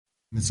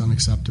It's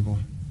unacceptable.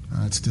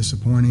 It's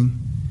disappointing,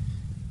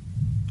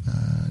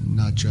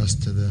 not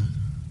just to the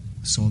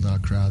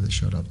sold-out crowd that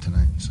showed up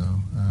tonight. So,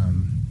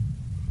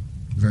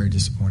 very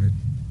disappointed.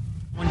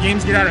 When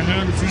games get out of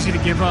hand, it's easy to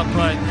give up,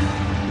 but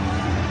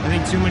I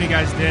think too many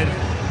guys did.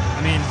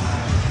 I mean,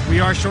 we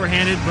are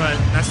shorthanded, but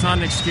that's not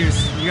an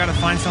excuse. You got to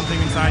find something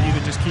inside you to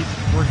just keep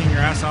working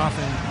your ass off,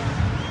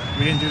 and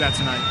we didn't do that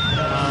tonight.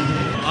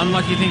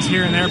 Unlucky things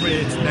here and there, but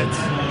it's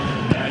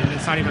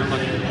not even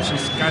unlucky. It's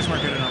just guys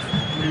weren't good enough.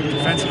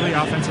 Defensively,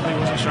 offensively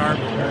wasn't sharp.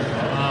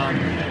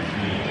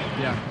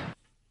 Yeah.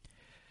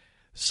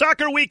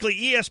 Soccer Weekly,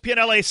 ESPN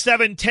LA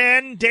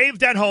 710. Dave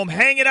Denholm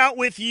hanging out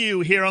with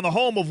you here on the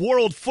home of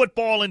world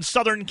football in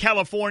Southern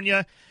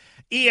California.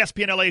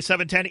 ESPN LA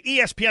 710,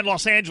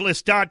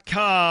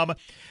 ESPNLosAngeles.com.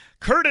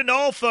 Kurt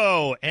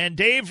Denolfo and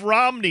Dave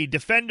Romney,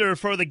 defender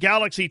for the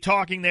Galaxy,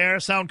 talking there.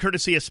 Sound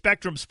courtesy of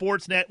Spectrum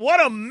Sportsnet.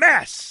 What a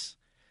mess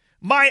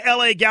my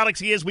LA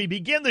Galaxy is. We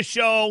begin the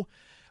show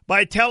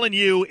by telling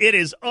you it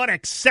is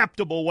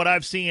unacceptable what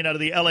I've seen out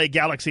of the LA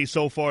Galaxy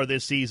so far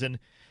this season.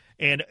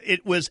 And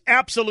it was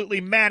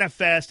absolutely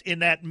manifest in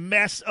that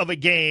mess of a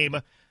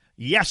game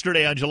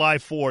yesterday on July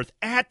 4th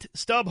at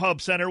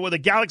StubHub Center, where the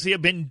Galaxy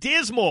have been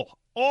dismal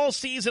all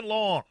season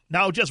long.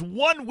 Now just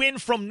one win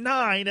from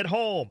 9 at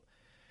home.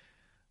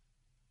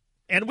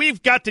 And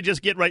we've got to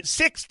just get right.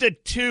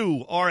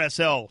 6-2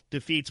 RSL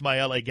defeats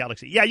my LA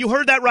Galaxy. Yeah, you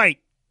heard that right.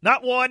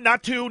 Not 1,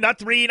 not 2, not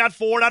 3, not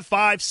 4, not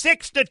 5.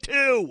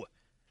 6-2.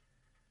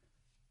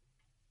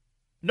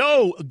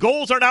 No,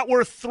 goals are not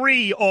worth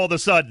 3 all of a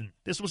sudden.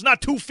 This was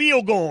not 2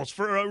 field goals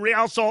for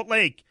Real Salt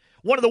Lake.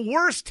 One of the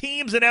worst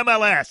teams in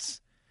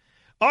MLS.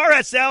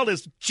 RSL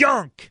is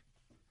junk.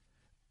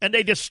 And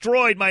they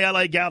destroyed my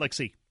LA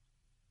Galaxy.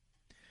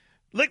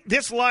 Look,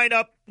 this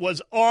lineup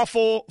was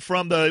awful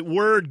from the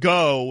word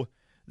go.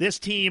 This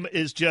team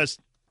is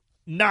just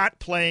not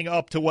playing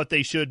up to what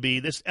they should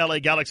be. This LA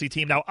Galaxy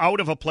team now out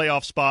of a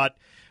playoff spot.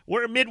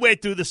 We're midway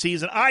through the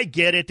season. I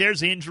get it.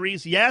 There's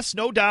injuries. Yes,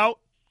 no doubt.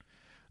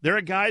 There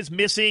are guys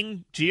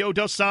missing. Gio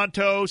Dos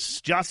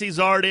Santos, Jossie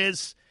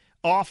Zardes,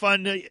 off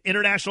on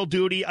international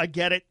duty. I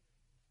get it.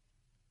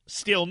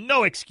 Still,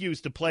 no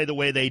excuse to play the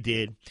way they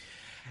did.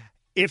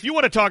 If you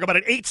want to talk about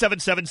it,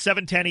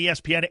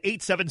 877-710-ESPN,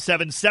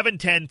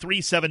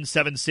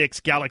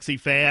 877-710-3776, Galaxy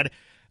fan.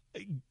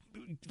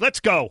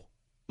 Let's go.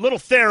 Little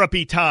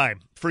therapy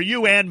time for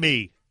you and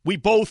me. We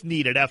both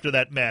need it after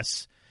that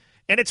mess.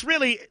 And it's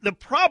really the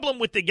problem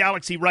with the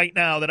Galaxy right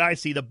now that I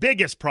see, the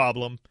biggest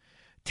problem,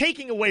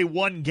 taking away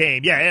one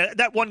game. Yeah,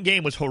 that one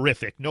game was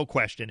horrific, no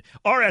question.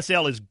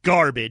 RSL is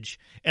garbage,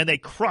 and they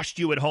crushed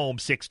you at home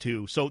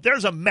 6-2. So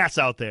there's a mess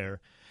out there.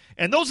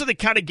 And those are the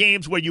kind of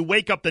games where you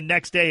wake up the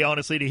next day,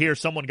 honestly, to hear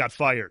someone got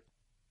fired.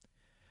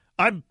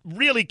 I'm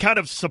really kind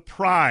of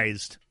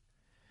surprised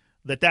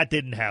that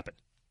didn't happen.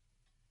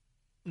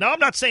 Now, I'm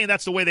not saying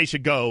that's the way they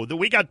should go.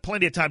 We got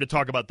plenty of time to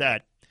talk about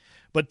that.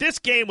 But this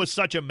game was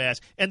such a mess.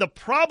 And the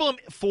problem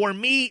for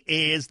me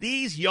is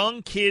these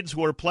young kids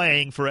who are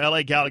playing for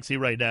LA Galaxy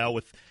right now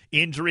with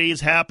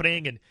injuries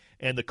happening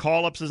and the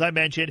call-ups, as I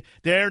mentioned,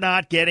 they're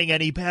not getting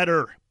any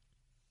better.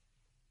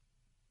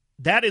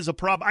 That is a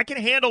problem. I can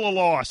handle a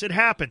loss. It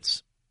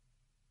happens.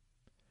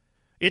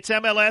 It's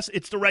MLS.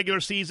 It's the regular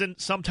season.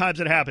 Sometimes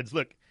it happens.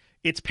 Look,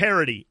 it's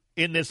parity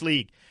in this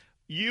league.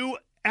 You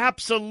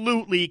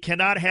absolutely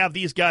cannot have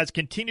these guys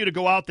continue to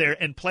go out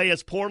there and play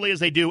as poorly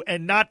as they do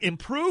and not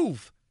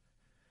improve.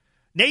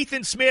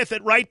 Nathan Smith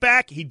at right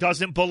back, he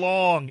doesn't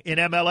belong in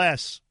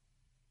MLS.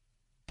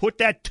 Put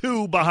that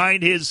 2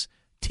 behind his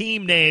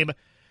team name,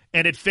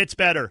 and it fits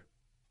better.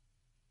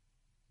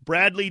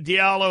 Bradley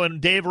Diallo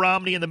and Dave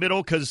Romney in the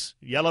middle because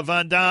Jelle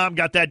Van Damme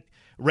got that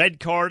red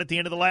card at the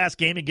end of the last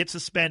game and gets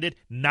suspended.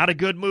 Not a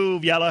good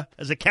move, Jelle,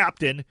 as a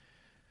captain.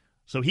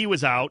 So he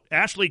was out.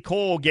 Ashley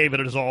Cole gave it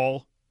his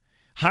all.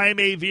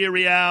 Jaime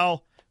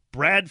Villarreal,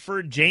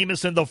 Bradford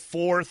Jamieson the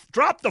 4th.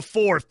 Drop the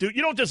 4th, dude.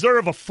 You don't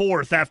deserve a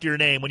 4th after your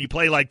name when you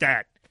play like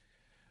that.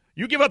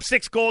 You give up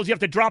 6 goals, you have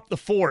to drop the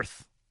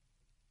 4th.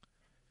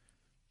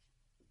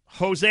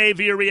 Jose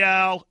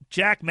Villarreal,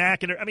 Jack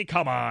McInerney. I mean,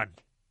 come on.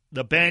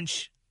 The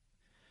bench.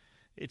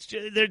 It's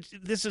just,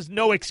 this is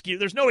no excuse.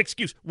 There's no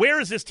excuse. Where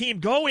is this team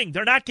going?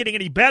 They're not getting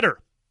any better.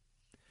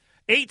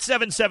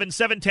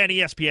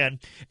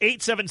 877-710-ESPN,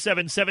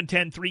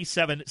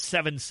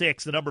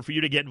 877-710-3776, the number for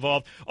you to get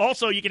involved.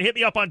 Also, you can hit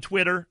me up on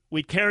Twitter.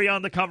 We carry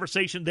on the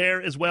conversation there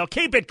as well.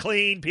 Keep it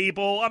clean,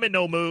 people. I'm in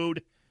no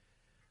mood.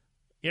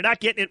 You're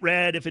not getting it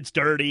red if it's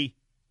dirty.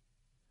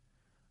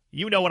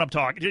 You know what I'm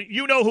talking.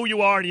 You know who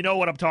you are, and you know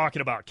what I'm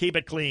talking about. Keep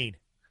it clean.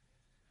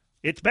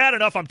 It's bad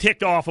enough I'm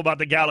ticked off about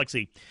the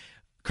Galaxy.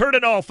 Kurt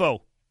Denolfo,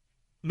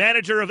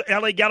 manager of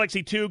LA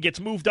Galaxy 2, gets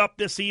moved up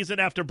this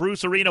season after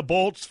Bruce Arena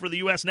bolts for the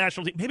U.S.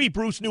 national team. Maybe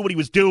Bruce knew what he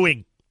was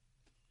doing.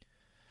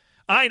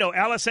 I know.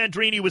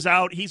 Alessandrini was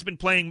out. He's been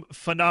playing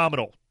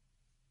phenomenal.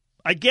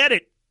 I get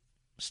it.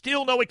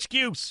 Still no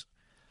excuse.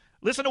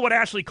 Listen to what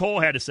Ashley Cole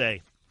had to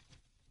say.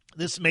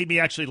 This made me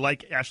actually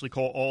like Ashley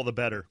Cole all the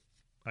better.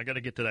 I got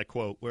to get to that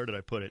quote. Where did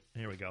I put it?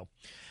 Here we go.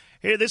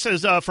 Here, this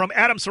is from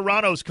Adam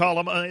Serrano's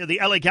column, the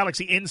LA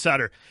Galaxy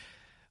Insider.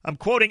 I'm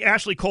quoting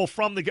Ashley Cole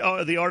from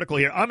the article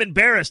here. "I'm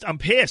embarrassed. I'm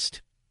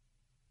pissed,"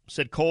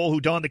 said Cole,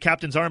 who donned the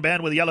captain's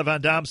armband with Jelle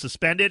Van Damme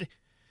suspended.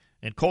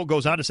 And Cole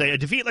goes on to say, "A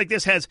defeat like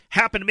this has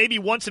happened maybe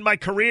once in my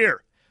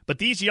career, but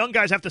these young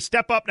guys have to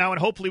step up now, and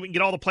hopefully we can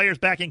get all the players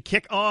back and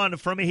kick on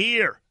from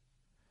here."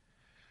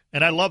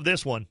 And I love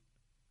this one.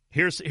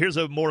 Here's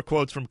a more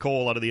quotes from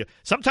Cole out of the.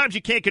 "Sometimes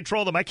you can't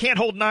control them. I can't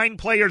hold 9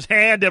 players'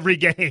 hand every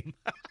game."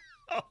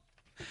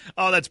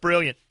 Oh, that's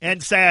brilliant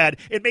and sad.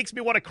 It makes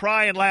me want to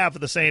cry and laugh at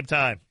the same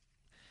time.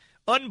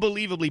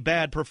 Unbelievably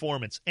bad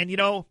performance. And,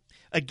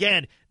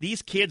 again,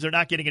 these kids are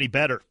not getting any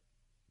better.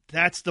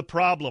 That's the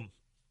problem.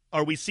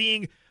 Are we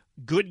seeing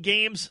good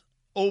games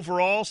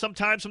overall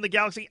sometimes from the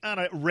Galaxy? On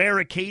a rare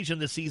occasion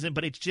this season,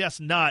 but it's just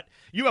not.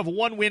 You have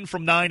 1 win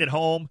from 9 at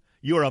home.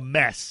 You're a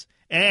mess.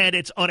 And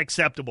it's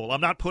unacceptable.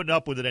 I'm not putting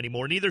up with it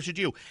anymore. Neither should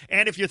you.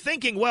 And if you're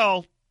thinking,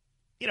 well,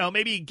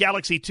 maybe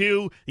Galaxy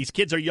 2, these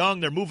kids are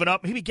young, they're moving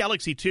up. Maybe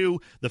Galaxy 2,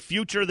 the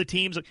future of the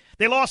teams.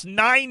 They lost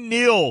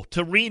 9-0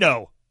 to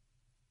Reno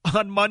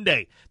on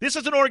Monday. This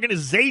is an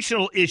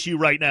organizational issue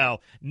right now,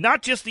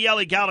 not just the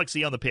LA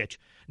Galaxy on the pitch.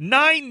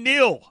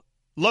 9-0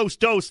 Los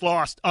Dos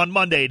lost on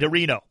Monday to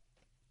Reno.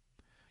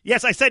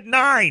 Yes, I said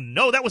 9.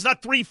 No, that was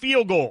not 3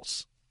 field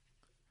goals.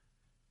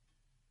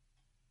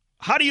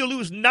 How do you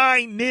lose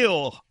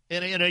 9-0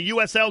 in a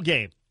USL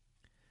game?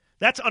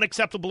 That's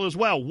unacceptable as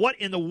well. What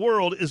in the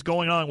world is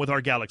going on with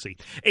our Galaxy?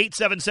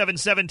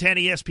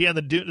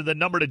 877-710-ESPN, the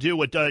number to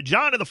do it.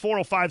 John in the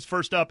 405's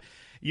first up.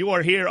 You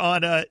are here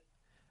on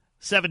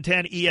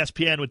 710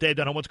 ESPN with Dave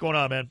Denholm. What's going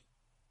on, man?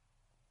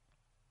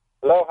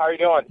 Hello, how are you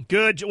doing?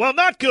 Good. Well,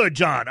 not good,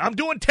 John. I'm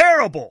doing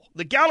terrible.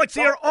 The Galaxy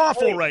are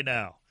awful right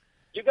now.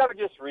 You got to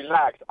just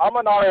relax. I'm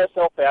an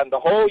RSL fan the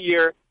whole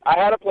year. I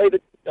had to play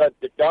the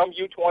dumb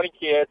U20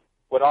 kids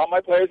when all my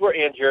players were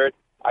injured.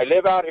 I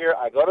live out here.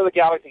 I go to the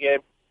Galaxy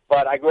game.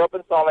 But I grew up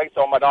in Salt Lake,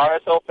 so I'm an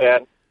RSL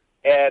fan,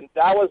 and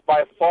that was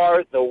by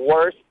far the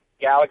worst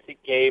Galaxy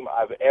game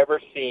I've ever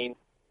seen.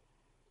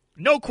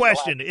 No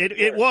question.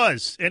 It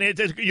was. And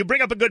you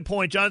bring up a good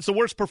point, John. It's the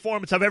worst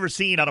performance I've ever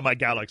seen out of my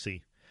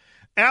Galaxy.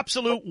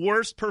 Absolute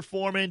worst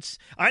performance.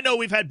 I know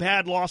we've had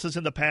bad losses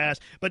in the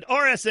past, but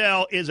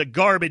RSL is a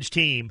garbage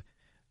team.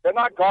 They're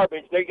not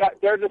garbage.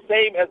 They're the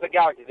same as the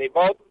Galaxy. They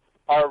both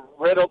are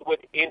riddled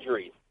with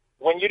injuries.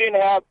 When you didn't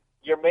have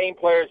your main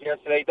players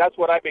yesterday, that's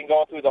what I've been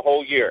going through the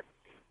whole year.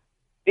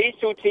 These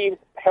two teams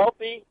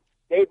healthy,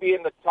 they'd be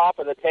in the top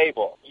of the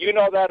table. You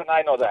know that, and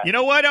I know that. You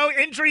know what? Oh,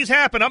 injuries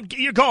happen.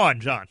 You're gone,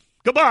 John.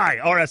 Goodbye,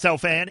 RSL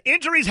fan.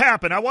 Injuries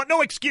happen. I want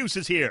no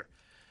excuses here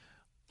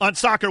on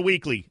Soccer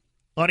Weekly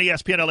on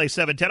ESPN LA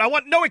 710. I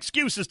want no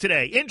excuses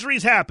today.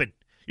 Injuries happen.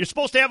 You're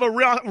supposed to have a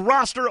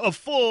roster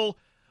full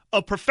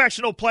of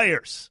professional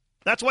players.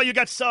 That's why you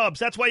got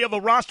subs. That's why you have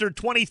a roster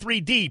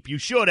 23 deep. You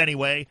should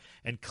anyway.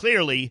 And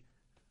clearly,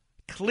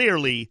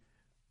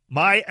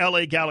 my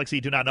LA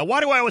Galaxy do not. Now, why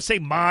do I always say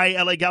my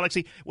LA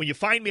Galaxy? When you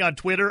find me on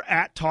Twitter,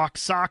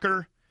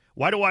 @TalkSoccer,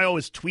 why do I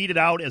always tweet it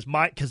out as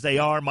my? Because they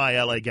are my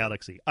LA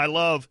Galaxy. I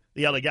love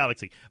the LA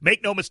Galaxy.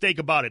 Make no mistake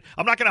about it.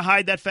 I'm not going to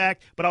hide that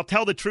fact, but I'll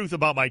tell the truth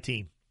about my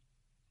team.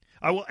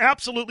 I will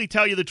absolutely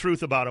tell you the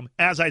truth about them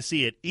as I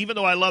see it, even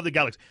though I love the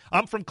Galaxy.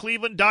 I'm from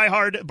Cleveland,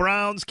 diehard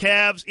Browns,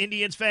 Cavs,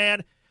 Indians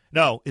fan.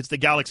 No, it's the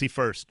Galaxy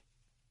first.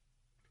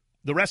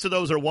 The rest of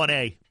those are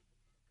 1A.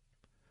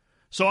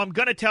 So I'm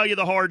going to tell you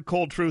the hard,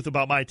 cold truth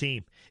about my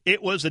team.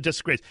 It was a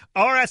disgrace.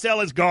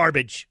 RSL is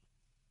garbage.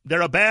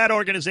 They're a bad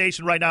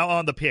organization right now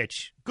on the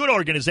pitch. Good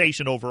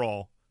organization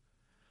overall.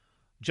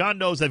 John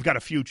knows they've got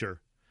a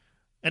future.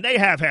 And they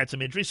have had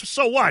some injuries.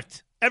 So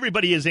what?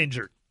 Everybody is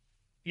injured.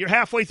 You're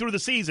halfway through the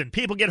season.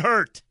 People get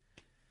hurt.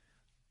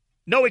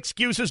 No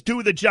excuses.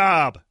 Do the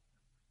job.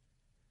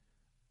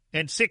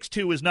 And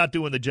 6-2 is not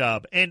doing the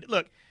job. And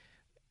look,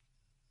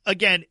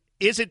 again,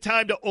 is it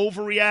time to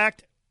overreact?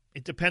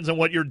 It depends on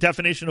what your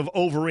definition of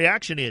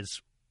overreaction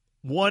is.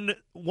 One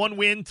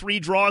win, 3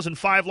 draws, and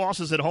 5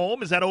 losses at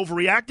home. Is that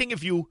overreacting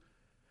if you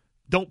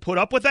don't put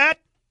up with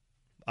that?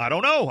 I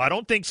don't know. I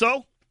don't think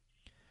so.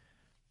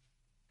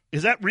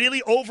 Is that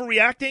really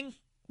overreacting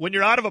when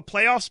you're out of a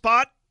playoff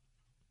spot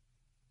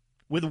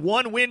with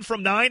 1 win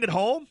from 9 at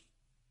home?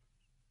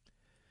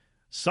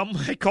 Some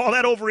might call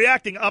that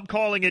overreacting. I'm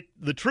calling it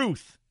the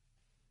truth.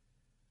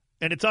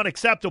 And it's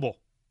unacceptable.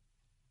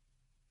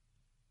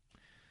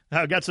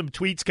 I've got some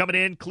tweets coming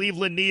in.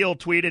 Cleveland Neal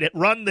tweeted it.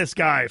 Run this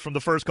guy from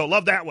the first call.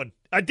 Love that one.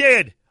 I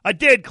did,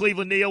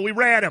 Cleveland Neal. We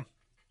ran him.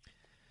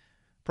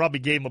 Probably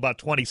gave him about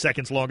 20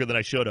 seconds longer than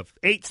I should have.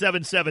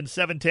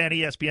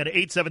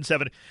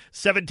 877-710-ESPN,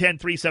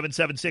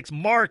 877-710-3776.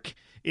 Mark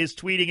is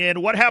tweeting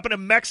in, what happened to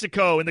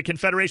Mexico in the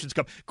Confederations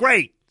Cup?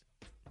 Great.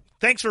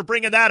 Thanks for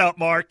bringing that up,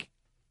 Mark.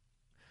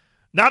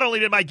 Not only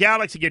did my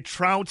Galaxy get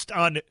trounced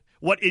on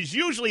what is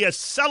usually a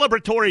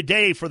celebratory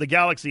day for the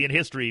Galaxy in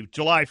history,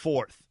 July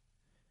 4th,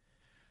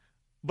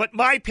 but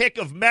my pick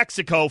of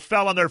Mexico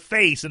fell on their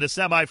face in the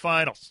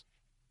semifinals.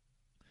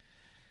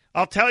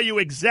 I'll tell you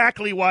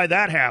exactly why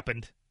that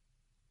happened.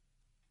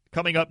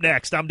 Coming up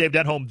next, I'm Dave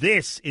Denholm.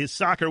 This is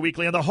Soccer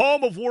Weekly on the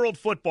home of world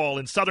football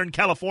in Southern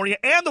California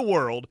and the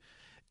world,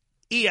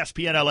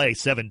 ESPN LA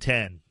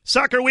 710.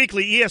 Soccer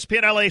Weekly,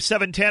 ESPN LA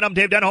 710. I'm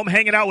Dave Denholm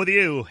hanging out with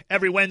you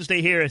every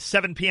Wednesday here at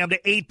 7 p.m. to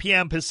 8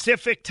 p.m.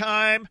 Pacific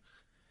time.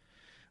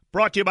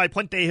 Brought to you by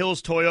Puente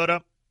Hills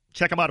Toyota.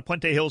 Check them out at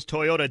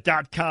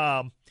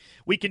puentehillstoyota.com.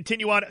 We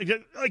continue on.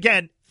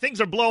 Again,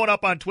 things are blowing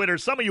up on Twitter.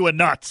 Some of you are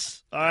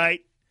nuts, all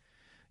right?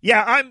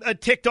 Yeah, I'm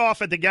ticked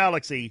off at the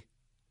Galaxy,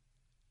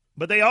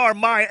 but they are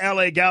my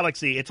LA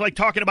Galaxy. It's like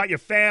talking about your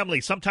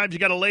family. Sometimes you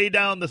got to lay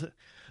down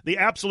the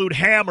absolute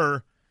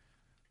hammer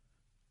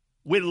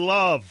with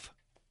love.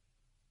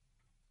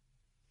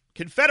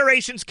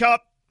 Confederations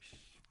Cup,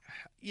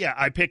 yeah,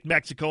 I picked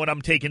Mexico, and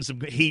I'm taking some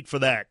heat for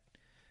that.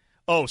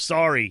 Oh,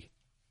 sorry.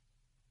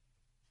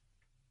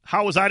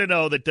 How was I to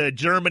know that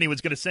Germany was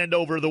going to send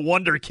over the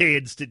Wonder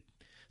Kids to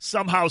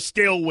somehow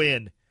still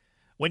win?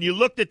 When you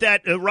looked at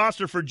that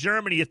roster for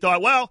Germany, you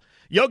thought, well,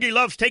 Yogi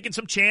Love's taking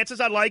some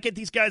chances. I like it.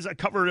 These guys, I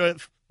cover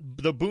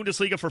the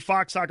Bundesliga for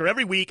Fox Soccer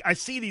every week. I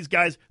see these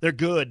guys. They're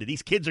good.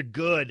 These kids are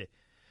good.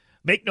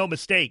 Make no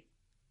mistake.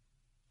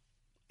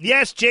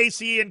 Yes,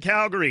 JC in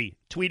Calgary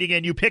tweeting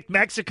in, you picked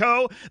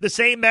Mexico, the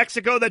same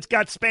Mexico that's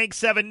got spanked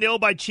 7-0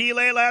 by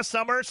Chile last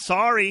summer?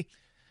 Sorry.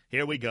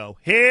 Here we go.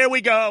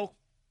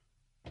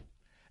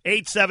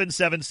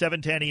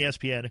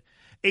 877-710-ESPN.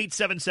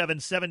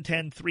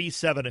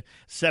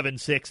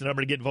 877-710-3776. The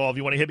number to get involved.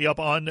 You want to hit me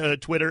up on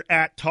Twitter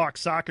at Talk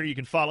Soccer. You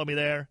can follow me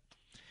there.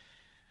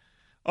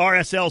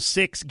 RSL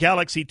 6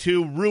 Galaxy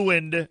 2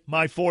 ruined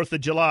my 4th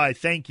of July.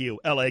 Thank you,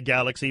 LA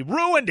Galaxy.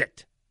 Ruined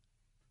it.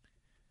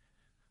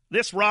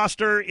 This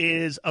roster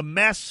is a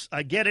mess.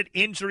 I get it.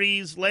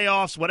 Injuries,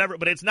 layoffs, whatever.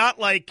 But it's not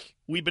like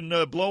we've been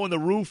blowing the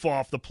roof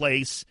off the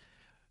place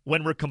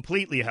when we're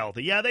completely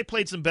healthy. Yeah, they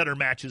played some better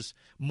matches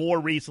more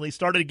recently.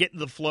 Started to get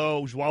into the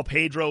flow. Joao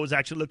Pedro is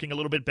actually looking a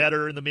little bit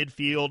better in the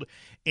midfield.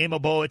 Emma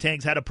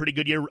Boateng's had a pretty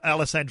good year.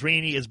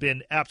 Alessandrini has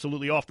been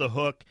absolutely off the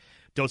hook.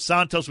 Dos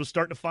Santos was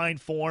starting to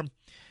find form.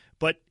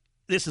 But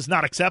this is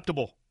not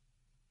acceptable.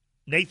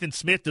 Nathan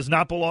Smith does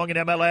not belong in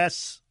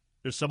MLS.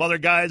 There's some other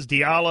guys,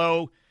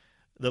 Diallo.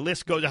 The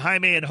list goes to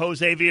Jaime and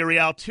Jose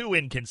Villarreal, too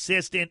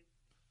inconsistent.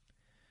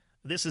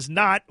 This is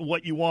not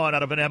what you want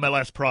out of an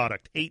MLS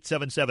product.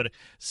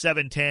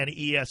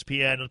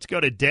 877-710-ESPN. Let's go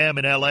to Dem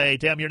in L.A.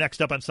 Dem, you're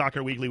next up on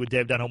Soccer Weekly with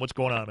Dave Denholm. What's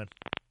going on, man?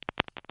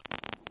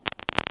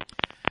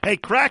 Hey,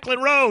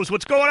 Cracklin' Rose,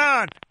 what's going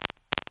on?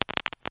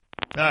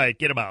 All right,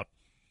 get him out.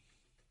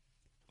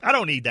 I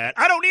don't need that.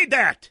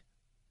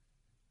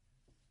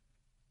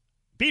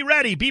 Be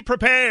ready. Be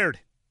prepared.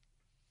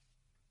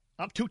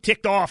 I'm too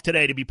ticked off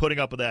today to be putting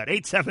up with that.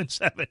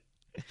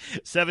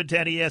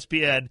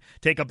 877-710-ESPN.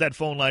 Take up that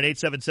phone line,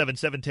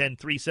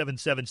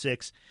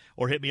 877-710-3776,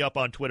 or hit me up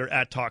on Twitter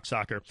at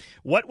TalkSoccer.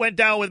 What went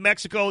down with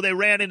Mexico? They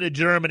ran into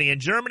Germany, and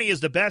Germany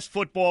is the best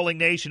footballing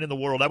nation in the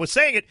world. I was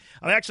saying it.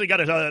 I've actually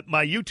got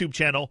my YouTube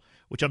channel,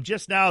 which I'm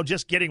just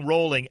getting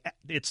rolling.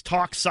 It's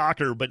Talk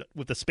Soccer, but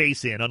with the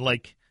space in,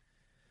 unlike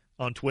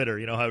on Twitter.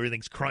 You know how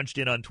everything's crunched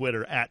in on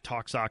Twitter at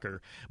Talk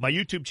Soccer. My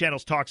YouTube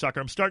channel's Talk Soccer.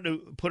 I'm starting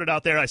to put it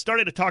out there. I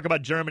started to talk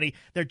about Germany.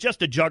 They're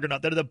just a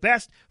juggernaut. They're the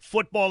best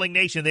footballing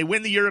nation. They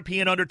win the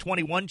European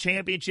Under-21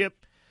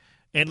 championship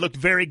and looked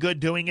very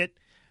good doing it.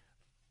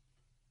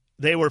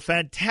 They were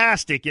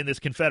fantastic in this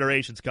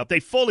Confederations Cup. They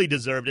fully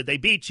deserved it. They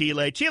beat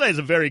Chile. Chile is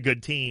a very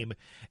good team,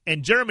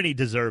 and Germany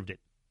deserved it.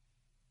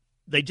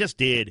 They just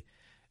did.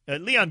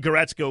 Leon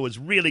Goretzka was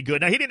really good.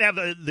 Now, he didn't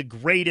have the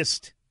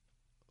greatest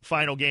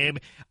final game.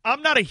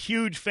 I'm not a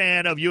huge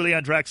fan of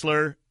Julian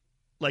Drexler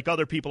like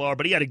other people are,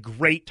 but he had a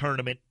great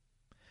tournament,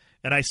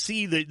 and I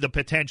see the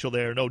potential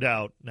there, no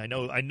doubt. And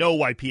I know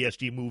why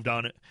PSG moved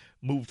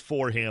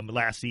for him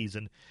last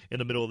season in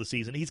the middle of the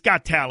season. He's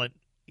got talent.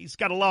 He's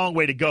got a long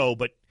way to go,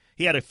 but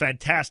he had a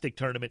fantastic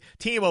tournament.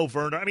 Timo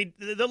Werner, I mean,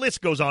 the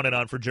list goes on and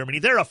on for Germany.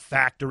 They're a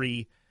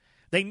factory.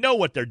 They know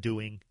what they're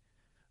doing.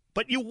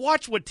 But you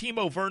watch what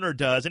Timo Werner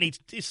does, and he's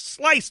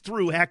sliced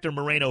through Hector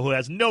Moreno, who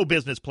has no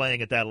business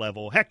playing at that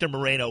level. Hector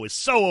Moreno is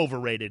so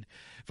overrated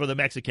for the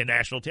Mexican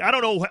national team. I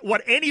don't know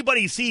what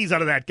anybody sees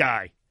out of that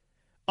guy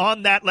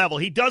on that level.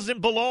 He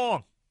doesn't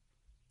belong.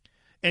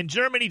 And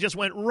Germany just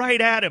went right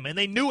at him, and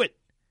they knew it.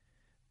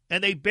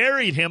 And they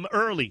buried him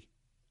early.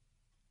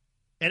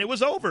 And it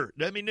was over.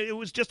 I mean, it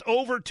was just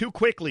over too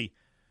quickly.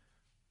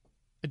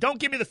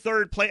 Don't give me the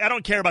third place. I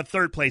don't care about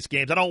third place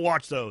games. I don't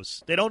watch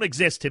those. They don't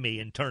exist to me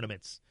in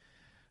tournaments.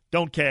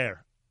 Don't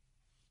care.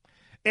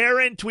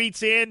 Aaron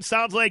tweets in,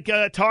 sounds like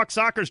Talk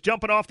Soccer's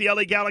jumping off the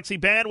LA Galaxy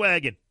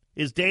bandwagon.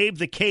 Is Dave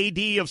the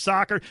KD of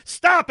soccer?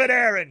 Stop it,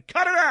 Aaron.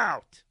 Cut it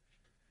out.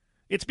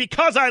 It's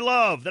because I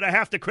love that I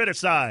have to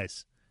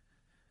criticize.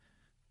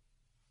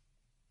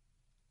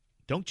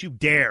 Don't you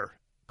dare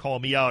call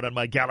me out on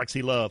my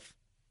Galaxy love.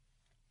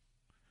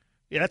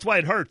 Yeah, that's why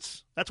it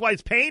hurts. That's why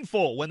it's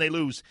painful when they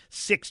lose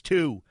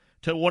 6-2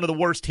 to one of the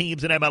worst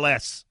teams in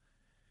MLS.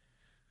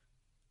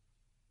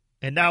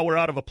 And now we're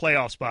out of a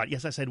playoff spot.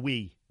 Yes, I said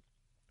we.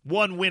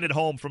 1 win at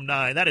home from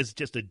 9. That is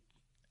just an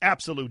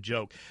absolute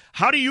joke.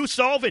 How do you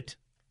solve it?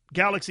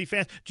 Galaxy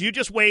fans? Do you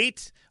just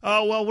wait?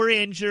 Oh, well, we're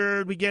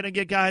injured. We got to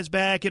get guys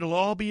back. It'll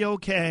all be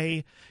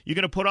okay. You're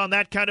going to put on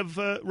that kind of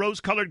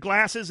rose-colored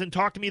glasses and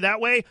talk to me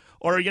that way?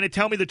 Or are you going to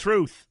tell me the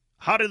truth?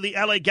 How did the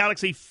LA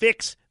Galaxy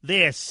fix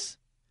this?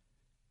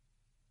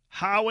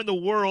 How in the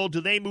world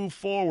do they move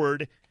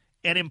forward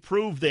and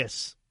improve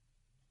this?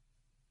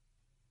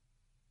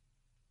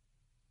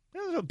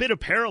 There's a bit of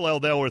parallel,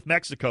 though, with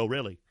Mexico,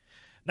 really.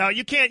 Now,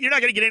 you're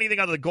not going to get anything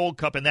out of the Gold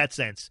Cup in that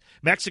sense.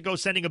 Mexico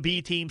sending a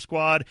B-team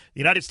squad, the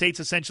United States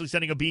essentially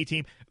sending a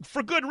B-team,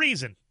 for good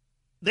reason.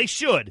 They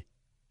should.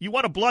 You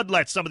want to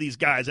bloodlet some of these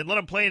guys and let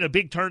them play in a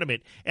big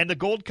tournament, and the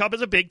Gold Cup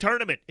is a big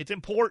tournament. It's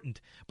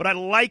important. But I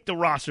like the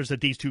rosters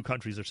that these two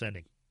countries are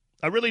sending.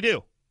 I really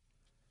do.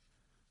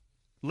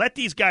 Let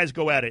these guys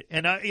go at it.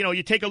 And,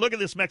 you take a look at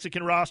this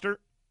Mexican roster.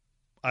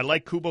 I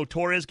like Cubo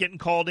Torres getting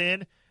called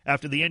in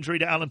after the injury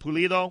to Alan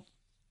Pulido.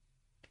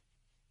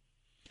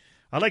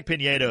 I like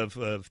Pineda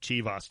of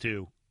Chivas,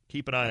 too.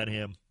 Keep an eye on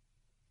him.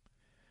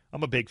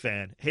 I'm a big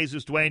fan.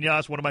 Jesus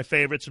Dueñas, one of my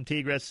favorites from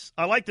Tigres.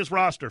 I like this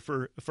roster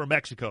for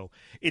Mexico.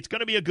 It's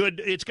going to be a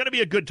good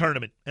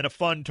tournament and a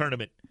fun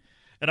tournament,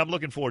 and I'm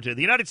looking forward to it.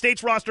 The United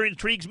States roster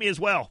intrigues me as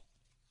well.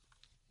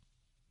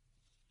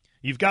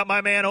 You've got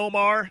my man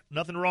Omar.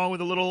 Nothing wrong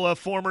with a little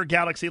former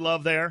Galaxy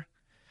love there.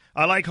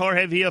 I like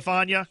Jorge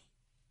Villafana.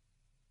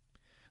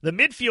 The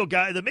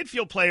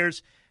midfield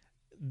players,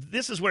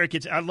 this is where it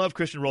gets – I love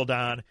Christian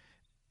Roldan.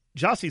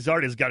 Jossie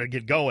Zarda's got to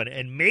get going,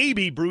 and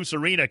maybe Bruce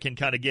Arena can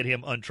kind of get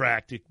him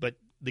untracked. But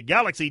the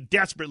Galaxy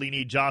desperately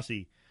need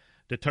Jossie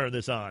to turn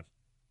this on.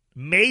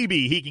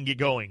 Maybe he can get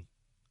going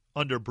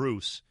under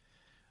Bruce.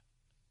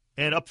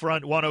 And up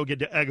front, Juan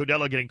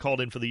Agudelo getting called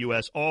in for the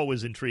U.S.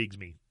 always intrigues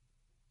me.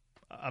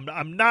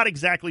 I'm not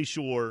exactly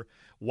sure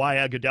why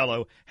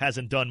Agudelo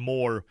hasn't done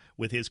more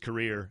with his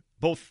career,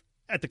 both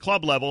at the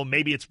club level.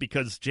 Maybe it's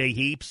because Jay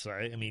Heaps.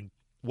 I mean,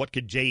 what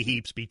could Jay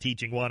Heaps be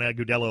teaching Juan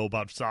Agudelo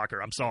about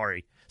soccer? I'm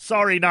sorry.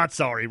 Sorry, not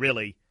sorry,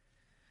 really.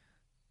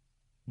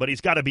 But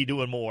he's got to be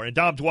doing more. And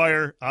Dom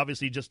Dwyer,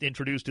 obviously just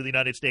introduced to the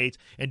United States,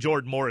 and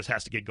Jordan Morris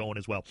has to get going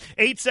as well.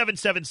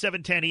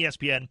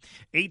 877-710-ESPN,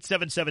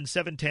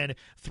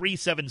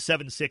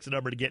 877-710-3776, the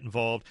number to get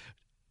involved.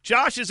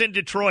 Josh is in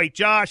Detroit.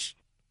 Josh,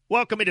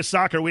 welcome into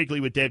Soccer Weekly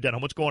with Dave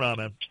Denholm. What's going on,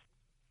 man?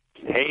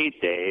 Hey,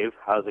 Dave.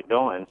 How's it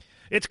going?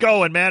 It's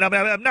going, man.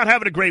 I'm not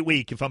having a great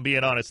week, if I'm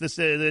being honest. This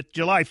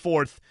July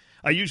 4th,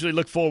 I usually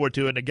look forward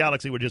to it, and the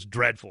Galaxy were just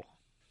dreadful.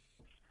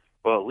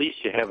 Well, at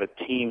least you have a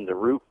team to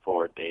root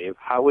for, Dave.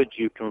 How would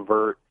you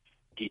convert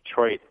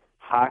Detroit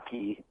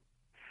hockey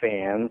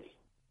fans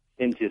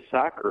into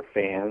soccer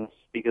fans?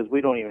 Because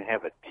we don't even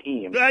have a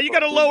team. You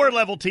got a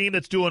lower-level team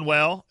that's doing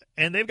well,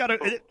 and they've got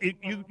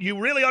you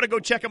really ought to go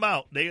check them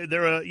out.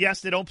 They're yes,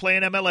 they don't play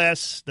in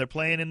MLS. They're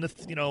playing in the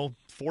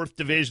fourth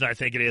division, I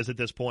think it is at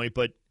this point,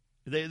 but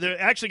they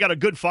actually got a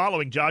good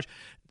following, Josh.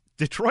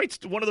 Detroit's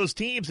one of those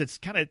teams that's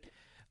kind of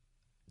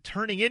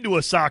turning into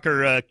a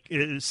soccer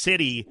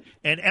city,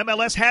 and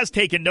MLS has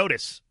taken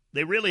notice.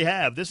 They really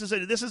have. This is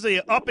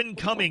a up and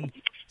coming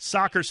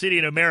soccer city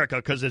in America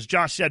because, as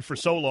Josh said, for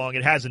so long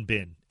it hasn't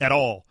been at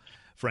all,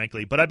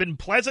 frankly. But I've been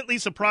pleasantly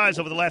surprised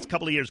over the last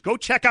couple of years. Go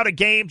check out a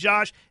game,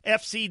 Josh.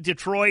 FC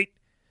Detroit.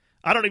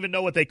 I don't even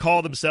know what they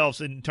call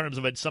themselves in terms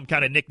of some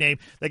kind of nickname.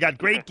 They got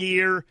great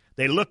gear.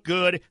 They look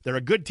good. They're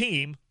a good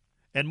team.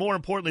 And more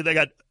importantly, they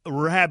got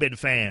rabid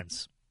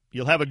fans.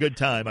 You'll have a good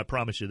time, I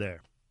promise you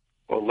there.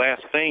 Well,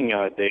 last thing,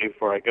 Dave,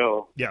 before I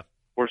go. Yeah.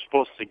 We're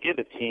supposed to get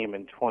a team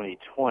in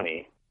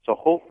 2020, so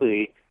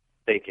hopefully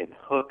they can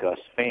hook us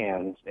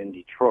fans in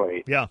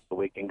Detroit. Yeah. So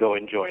we can go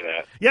enjoy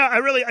that. Yeah,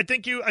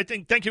 thank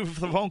you for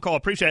the phone call.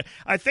 Appreciate it.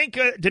 I think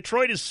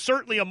Detroit is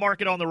certainly a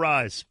market on the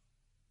rise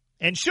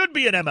and should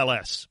be an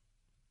MLS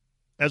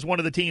as one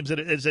of the teams that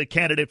is a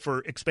candidate for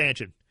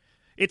expansion.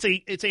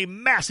 It's a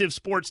massive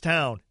sports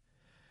town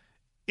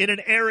in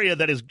an area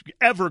that is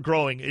ever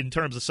growing in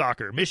terms of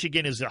soccer.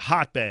 Michigan is a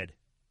hotbed.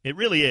 It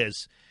really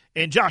is.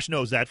 And Josh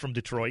knows that from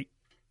Detroit.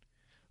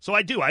 So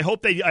I do. I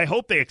hope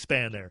they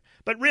expand there.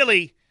 But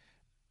really,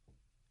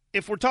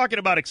 if we're talking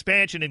about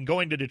expansion and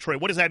going to Detroit,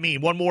 what does that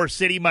mean? One more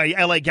city my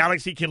LA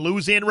Galaxy can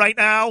lose in right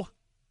now?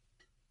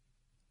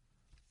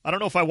 I don't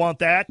know if I want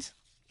that.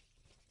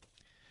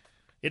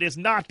 It has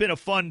not been a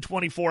fun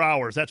 24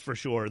 hours, that's for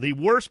sure. The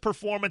worst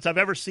performance I've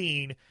ever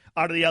seen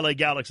out of the LA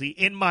Galaxy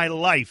in my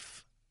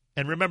life.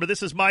 And remember,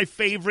 this is my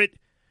favorite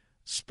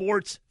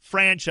sports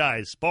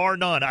franchise, bar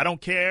none. I don't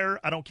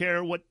care. I don't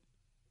care what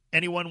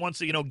anyone wants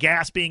to,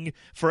 gasping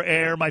for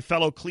air, my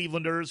fellow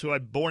Clevelanders who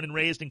I'm born and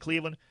raised in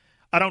Cleveland.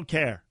 I don't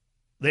care.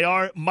 They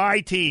are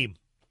my team.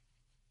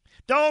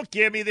 Don't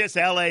give me this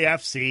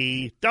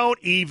LAFC. Don't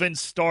even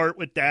start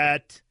with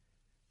that.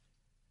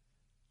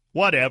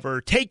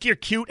 Whatever. Take your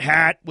cute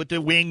hat with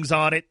the wings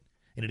on it.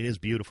 And it is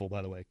beautiful,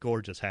 by the way.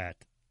 Gorgeous hat.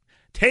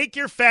 Take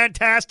your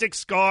fantastic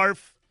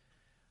scarf.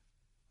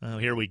 Oh,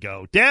 here we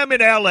go. Dem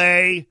in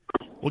L.A.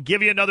 We'll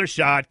give you another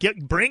shot.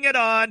 Bring it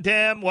on,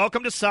 Dem.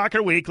 Welcome to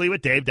Soccer Weekly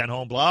with Dave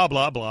Denholm. Blah,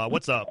 blah, blah.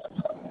 What's up?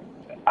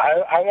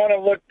 I want to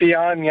look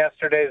beyond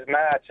yesterday's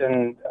match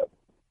and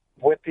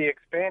with the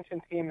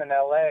expansion team in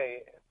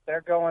LA, if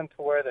they're going to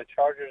where the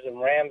Chargers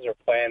and Rams are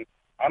playing,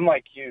 I'm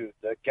like you.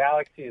 The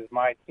Galaxy is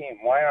my team.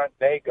 Why aren't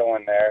they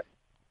going there?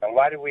 And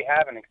why do we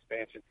have an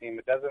expansion team?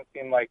 It doesn't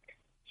seem like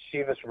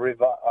Chivas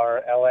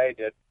or LA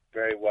did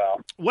very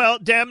well. Well,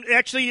 Dem,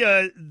 actually,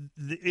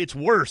 it's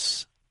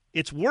worse.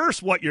 It's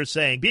worse what you're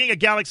saying. Being a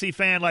Galaxy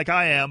fan like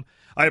I am,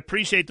 I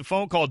appreciate the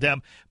phone call,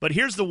 Dem, but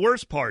here's the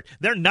worst part.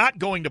 They're not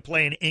going to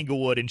play in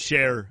Inglewood and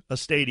share a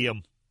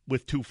stadium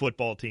with two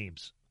football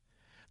teams.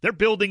 They're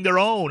building their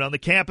own on the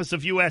campus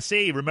of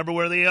USC. Remember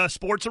where the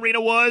sports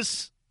arena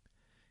was?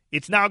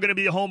 It's now going to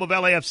be the home of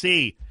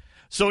LAFC.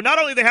 So not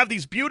only do they have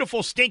these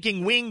beautiful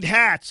stinking winged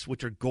hats,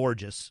 which are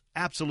gorgeous,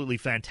 absolutely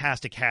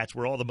fantastic hats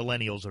where all the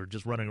millennials are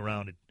just running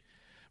around,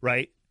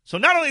 right? So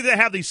not only do they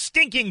have these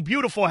stinking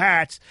beautiful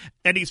hats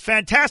and these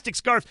fantastic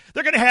scarves,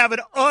 they're going to have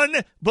an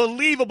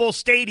unbelievable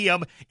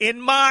stadium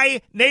in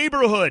my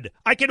neighborhood.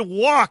 I can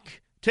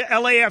walk to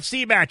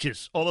LAFC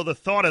matches, although the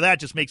thought of that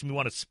just makes me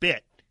want to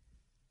spit.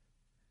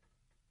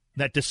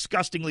 That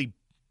disgustingly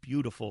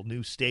beautiful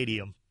new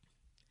stadium.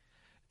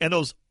 And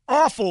those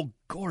awful,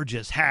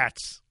 gorgeous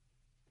hats.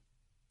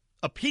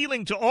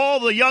 Appealing to all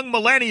the young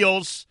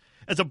millennials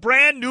as a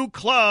brand new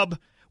club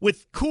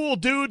with cool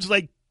dudes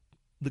like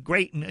the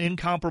great and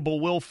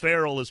incomparable Will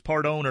Ferrell as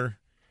part owner.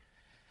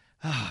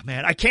 Ah,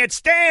 man, I can't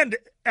stand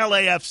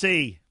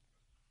LAFC.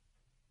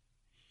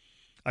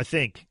 I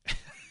think.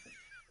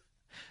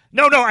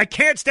 No, I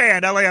can't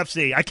stand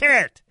LAFC. I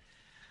can't.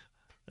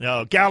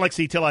 No,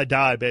 Galaxy till I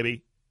die,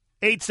 baby.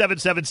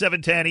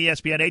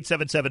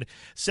 877-710-ESPN,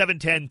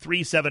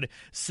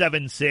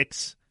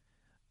 877-710-3776.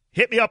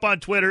 Hit me up on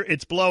Twitter.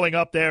 It's blowing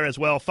up there as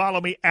well. Follow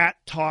me at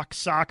Talk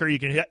Soccer. You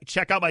can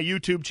check out my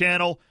YouTube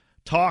channel,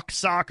 Talk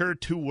Soccer,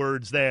 2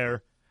 words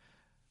there.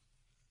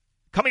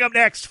 Coming up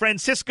next,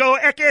 Francisco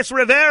Eques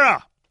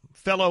Rivera,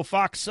 fellow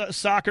Fox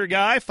Soccer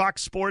guy,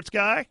 Fox Sports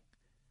guy,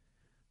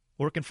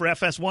 working for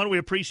FS1. We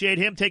appreciate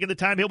him taking the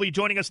time. He'll be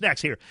joining us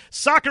next here.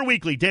 Soccer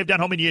Weekly, Dave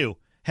Denholm and you,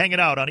 hanging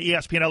out on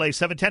ESPN LA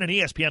 710 and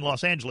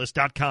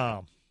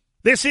ESPNLosAngeles.com.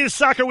 This is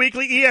Soccer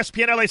Weekly,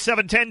 ESPN LA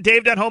 710.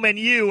 Dave Denholm and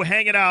you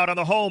hanging out on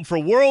the home for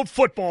world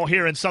football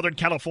here in Southern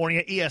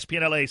California,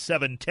 ESPN LA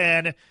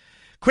 710.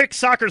 Quick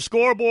soccer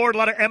scoreboard, a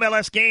lot of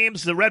MLS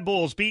games. The Red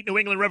Bulls beat New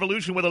England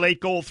Revolution with a late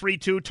goal,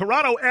 3-2.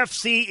 Toronto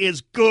FC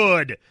is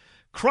good.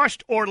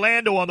 Crushed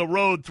Orlando on the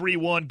road,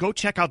 3-1. Go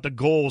check out the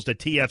goals that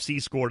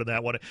TFC scored in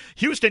that one.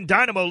 Houston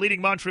Dynamo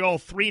leading Montreal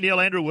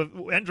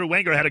 3-0. Andrew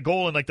Wenger had a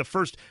goal in like the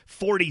first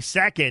 40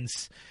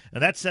 seconds,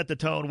 and that set the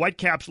tone.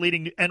 Whitecaps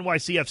leading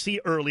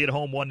NYCFC early at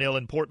home, 1-0.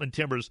 And Portland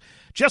Timbers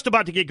just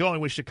about to get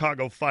going with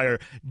Chicago Fire.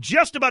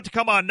 Just about to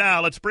come on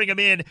now. Let's bring him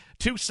in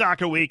to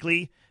Soccer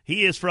Weekly.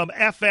 He is from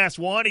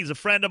FS1. He's a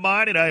friend of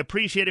mine, and I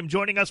appreciate him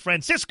joining us.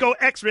 Francisco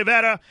Eques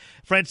Rivera.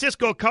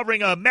 Francisco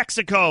covering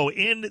Mexico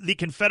in the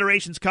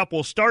Confederations Cup.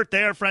 We'll start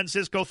there,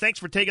 Francisco. Thanks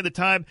for taking the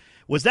time.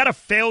 Was that a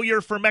failure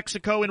for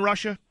Mexico in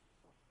Russia?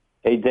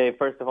 Hey, Dave.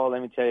 First of all,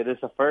 let me tell you, this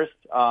is a first.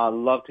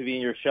 Love to be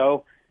in your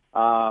show.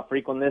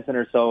 Frequent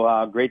listener,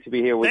 so great to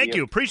be here with you. Thank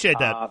you. Appreciate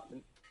that.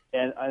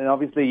 And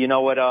obviously, you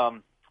know what,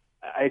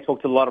 I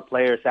spoke to a lot of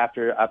players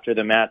after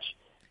the match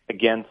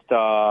against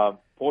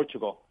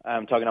Portugal.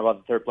 I'm talking about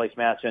the third-place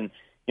match. And,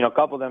 you know, a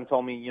couple of them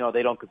told me,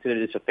 they don't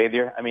consider this a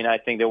failure. I mean, I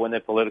think they went the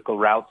political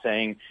route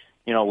saying,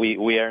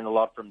 we earned a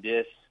lot from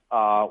this.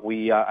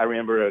 I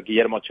remember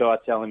Guillermo Ochoa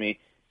telling me,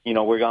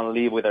 we're going to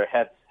leave with our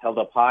heads held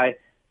up high.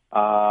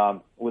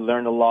 We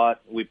learned a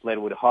lot. We played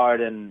with heart,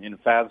 and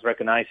fans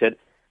recognize it.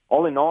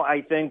 All in all,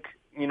 I think,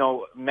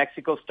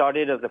 Mexico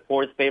started as the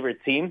fourth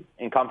favorite team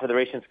in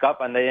Confederations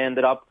Cup, and they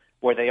ended up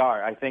where they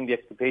are. I think the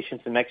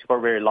expectations in Mexico are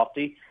very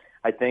lofty.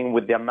 I think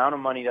with the amount of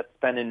money that's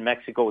spent in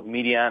Mexico with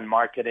media and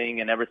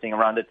marketing and everything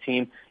around the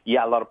team,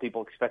 a lot of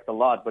people expect a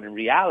lot. But in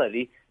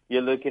reality,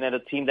 you're looking at a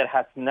team that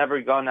has never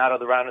gone out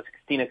of the round of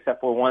 16 except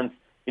for once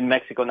in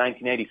Mexico,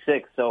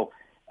 1986. So,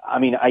 I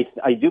mean,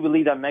 I do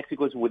believe that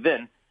Mexico is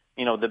within,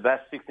 the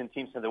best 16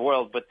 teams in the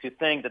world. But to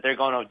think that they're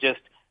going to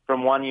just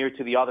from one year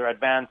to the other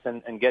advance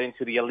and get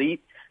into the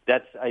elite,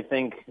 that's, I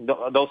think,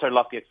 those are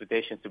lofty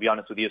expectations, to be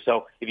honest with you.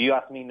 So if you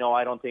ask me, no,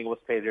 I don't think it was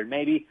failure.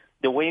 Maybe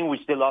the way in which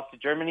they lost to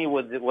Germany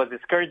was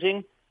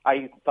discouraging.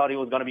 I thought it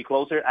was going to be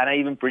closer, and I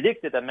even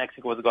predicted that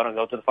Mexico was going to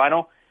go to the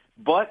final.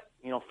 But,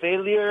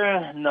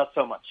 failure, not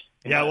so much.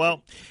 Yeah,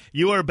 well,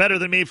 you are better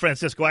than me,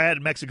 Francisco. I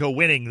had Mexico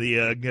winning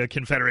the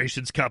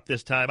Confederations Cup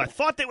this time. I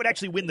thought they would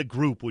actually win the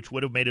group, which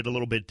would have made it a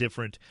little bit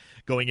different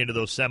going into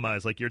those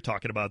semis like you're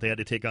talking about. They had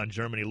to take on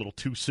Germany a little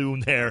too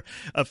soon there.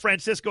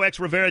 Francisco Eques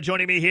Rivera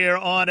joining me here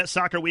on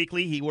Soccer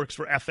Weekly. He works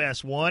for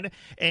FS1.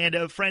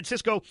 And,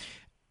 Francisco,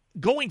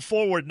 going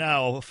forward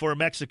now for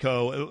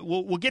Mexico,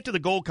 we'll get to the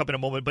Gold Cup in a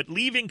moment, but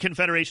leaving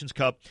Confederations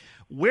Cup,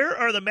 where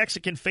are the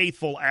Mexican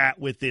faithful at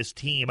with this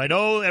team? I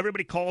know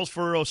everybody calls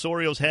for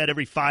Osorio's head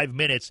every 5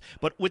 minutes,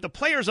 but with the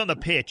players on the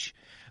pitch,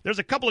 there's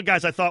a couple of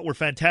guys I thought were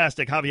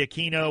fantastic. Javi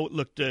Aquino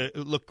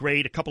looked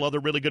great, a couple other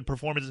really good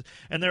performances,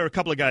 and there are a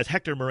couple of guys,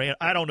 Hector Moreno,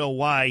 I don't know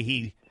why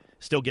he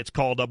still gets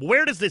called up.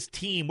 Where does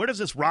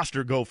this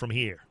roster go from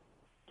here?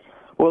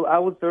 Well, I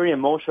was very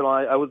emotional.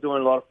 I was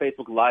doing a lot of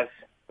Facebook Lives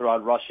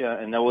throughout Russia,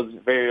 and I was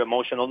very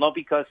emotional, not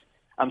because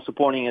I'm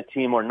supporting a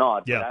team or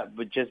not,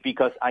 but just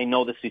because I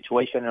know the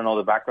situation and know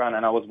the background,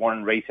 and I was born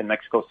and raised in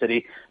Mexico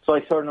City, so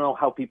I sort of know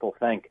how people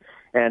think.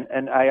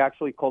 And I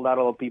actually called out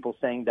a lot of people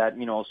saying that,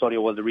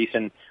 Osorio was the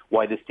reason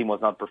why this team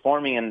was not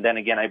performing, and then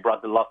again, I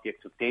brought the lofty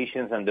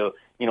expectations and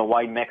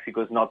why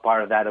Mexico is not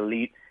part of that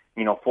elite,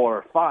 4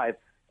 or 5.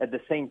 At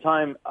the same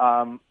time,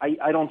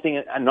 I don't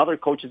think another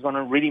coach is going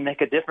to really make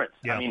a difference.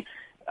 Yeah. I mean,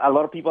 a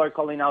lot of people are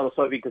calling out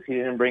Osorio because he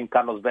didn't bring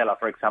Carlos Vela,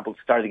 for example,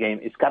 to start the game.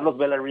 Is Carlos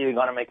Vela really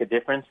going to make a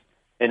difference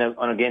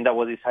on a game that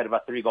was decided by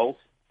 3 goals?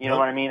 You know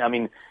what I mean? I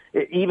mean,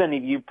 even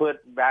if you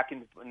put back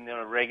in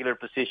a regular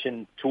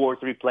position 2 or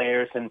 3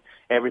 players and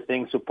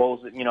everything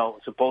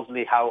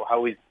supposedly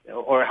how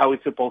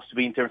it's supposed to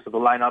be in terms of the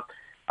lineup,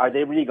 are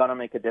they really going to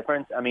make a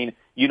difference? I mean,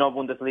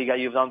 Bundesliga,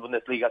 you've done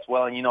Bundesliga as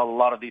well, and a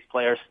lot of these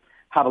players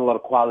have a lot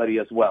of quality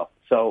as well.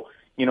 So,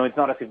 it's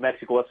not as if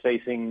Mexico was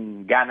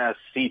facing Ghana's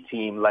C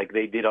team like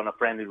they did on a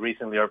friendly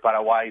recently, or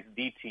Paraguay's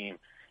D team.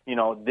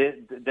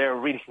 They're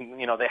really,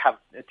 they have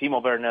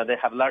Timo Werner, they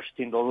have large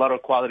teams, a lot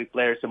of quality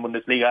players in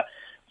Bundesliga.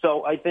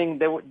 So I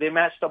think they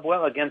matched up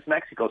well against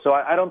Mexico. So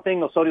I don't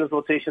think Osorio's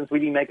rotations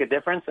really make a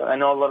difference. I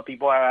know a lot of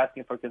people are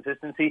asking for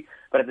consistency,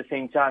 but at the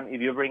same time,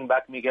 if you bring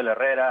back Miguel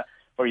Herrera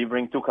or you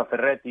bring Tuca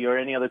Ferretti or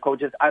any other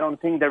coaches, I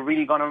don't think they're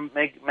really going to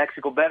make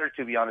Mexico better,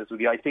 to be honest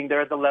with you. I think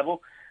they're at the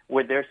level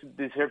where they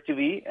deserve to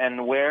be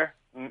and where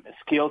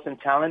skills and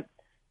talent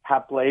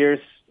have players,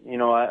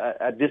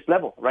 at this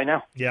level right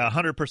now. Yeah,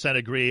 100%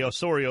 agree.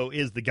 Osorio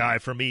is the guy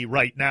for me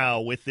right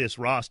now with this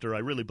roster. I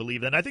really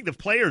believe that. And I think the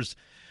players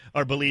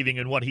are believing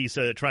in what he's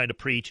trying to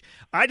preach.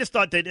 I just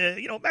thought that,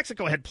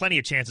 Mexico had plenty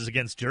of chances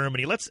against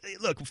Germany. Look,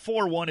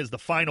 4-1 is the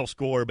final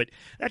score, but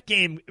that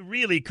game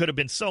really could have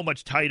been so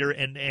much tighter.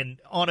 And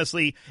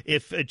honestly,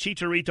 if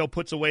Chicharito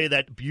puts away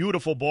that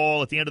beautiful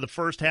ball at the end of the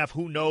first half,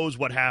 who knows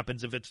what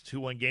happens if it's a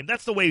 2-1 game.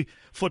 That's the way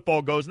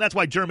football goes, and that's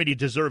why Germany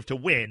deserved to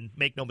win.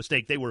 Make no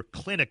mistake, they were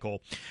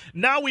clinical.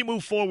 Now we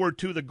move forward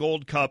to the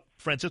Gold Cup,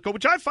 Francisco,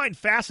 which I find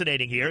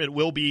fascinating here. It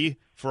will be,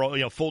 for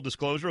full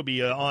disclosure, it'll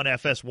be on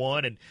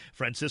FS1, and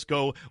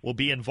Francisco will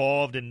be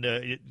involved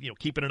in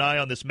keeping an eye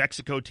on this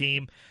Mexico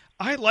team.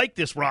 I like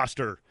this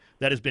roster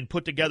that has been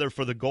put together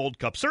for the Gold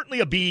Cup.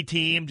 Certainly a B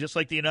team, just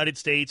like the United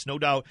States, no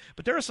doubt.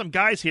 But there are some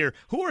guys here.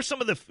 Who are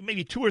some of the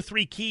maybe 2 or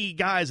 3 key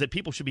guys that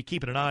people should be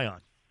keeping an eye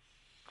on?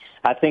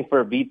 I think for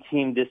a B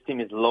team, this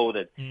team is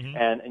loaded. Mm-hmm.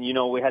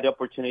 And we had the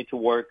opportunity to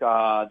work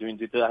during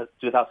the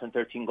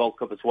 2013 Gold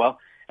Cup as well.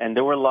 And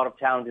there were a lot of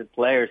talented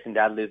players in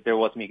that list. There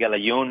was Miguel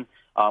Ayun,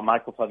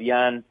 Marco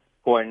Fabian,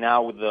 who are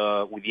now with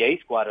the A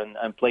squad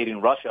and played in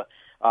Russia.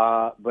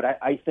 But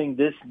I think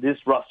this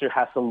roster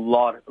has a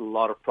lot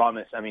of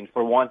promise. I mean,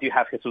 for one, you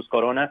have Jesus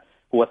Corona,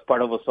 who was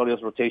part of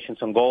Osorio's rotations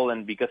on goal,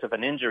 and because of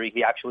an injury,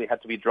 he actually had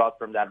to be dropped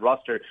from that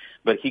roster.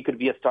 But he could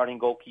be a starting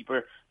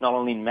goalkeeper, not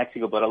only in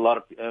Mexico, but a lot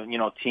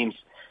of teams,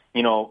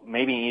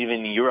 maybe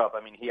even in Europe.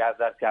 I mean, he has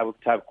that type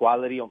of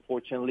quality.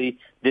 Unfortunately,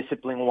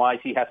 discipline-wise,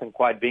 he hasn't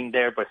quite been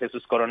there, but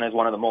Jesus Corona is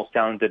one of the most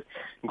talented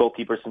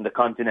goalkeepers in the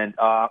continent.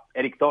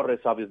 Eric Torres,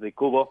 obviously,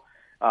 Cubo.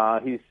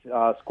 He's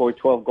scored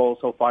 12 goals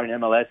so far in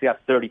MLS. He has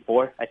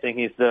 34. I think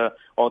he's the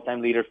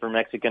all-time leader for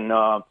Mexican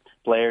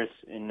players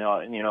in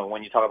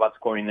when you talk about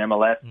scoring in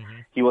MLS.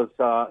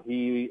 Mm-hmm.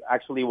 He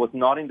actually was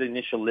not in the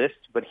initial list,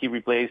 but he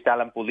replaced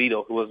Alan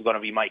Pulido, who was going to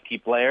be my key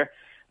player,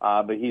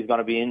 but he's going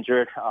to be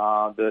injured.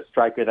 The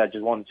striker that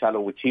just won the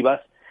title with Chivas,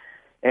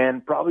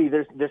 and probably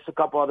there's a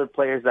couple other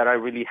players that I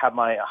really have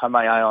my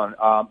eye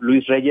on.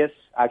 Luis Reyes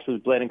actually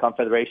played in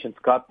Confederations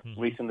Cup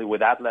recently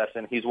with Atlas,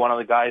 and he's one of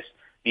the guys,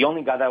 the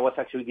only guy that was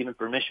actually given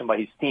permission by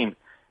his team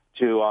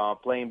to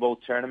play in both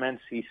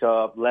tournaments. He's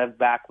a left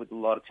back with a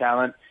lot of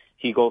talent.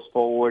 He goes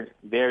forward,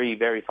 very,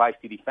 very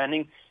feisty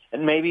defending.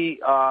 And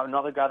maybe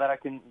another guy that I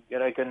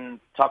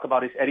can talk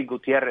about is Eric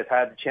Gutierrez. I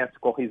had the chance to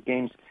call his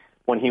games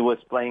when he was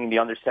playing in the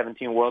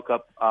Under-17 World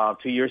Cup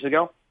 2 years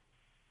ago.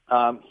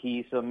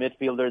 He's a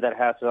midfielder that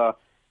has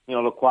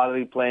the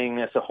quality playing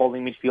as a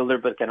holding midfielder,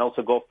 but can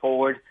also go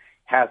forward.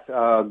 Has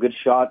a good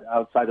shot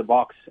outside the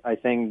box. I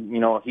think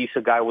he's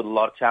a guy with a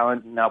lot of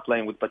talent. Now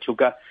playing with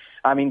Pachuca.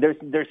 I mean,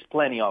 there's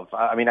plenty of.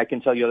 I mean, I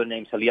can tell you other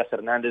names. Elias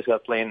Hernandez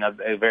got playing at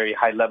a very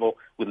high level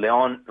with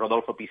León.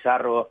 Rodolfo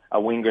Pizarro, a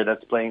winger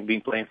that's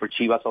been playing for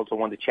Chivas, also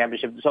won the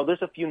championship. So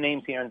there's a few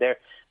names here and there,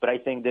 but I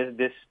think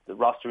this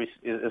roster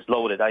is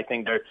loaded. I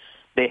think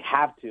they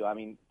have to. I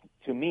mean,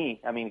 to me,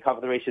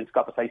 Confederations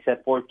Cup, as I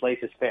said, 4th place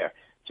is fair.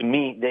 To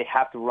me, they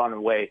have to run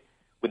away.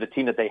 With the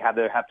team that they have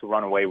to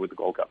run away with the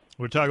Gold Cup.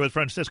 We're talking with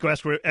Francisco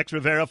X.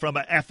 Rivera from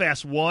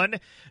FS1,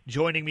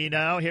 joining me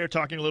now here,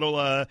 talking a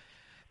little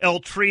El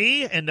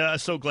Tri, and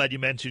so glad you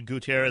mentioned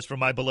Gutierrez from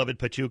my beloved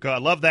Pachuca. I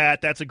love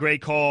that. That's a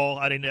great call.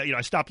 I didn't,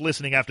 I stopped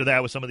listening after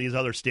that with some of these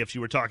other stiffs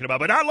you were talking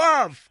about, but I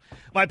love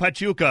my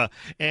Pachuca.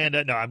 And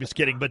no, I'm just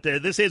kidding. But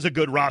this is a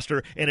good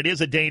roster, and it is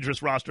a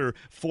dangerous roster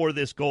for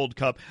this Gold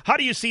Cup. How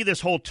do you see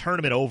this whole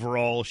tournament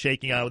overall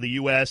shaking out with the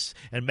U.S.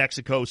 and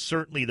Mexico?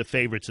 Certainly the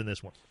favorites in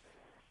this one.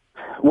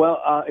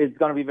 Well, it's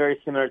going to be very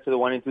similar to the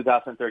one in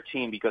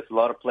 2013 because a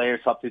lot of players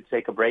opted to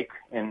take a break.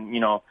 And,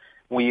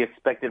 we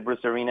expected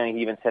Bruce Arena, and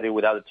he even said it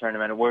without the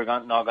tournament, we're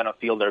not going to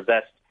field our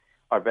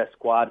best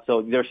squad.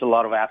 So there's a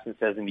lot of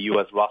absences in the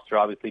U.S. roster,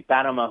 obviously.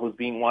 Panama, who's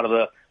been one of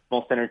the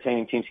most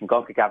entertaining teams in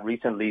Confed Cup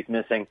recently, is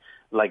missing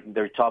like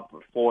their top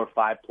 4 or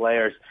 5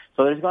 players.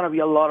 So there's going to be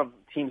a lot of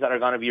teams that are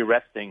going to be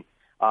resting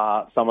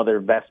some of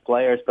their best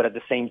players. But at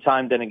the same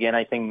time, then again,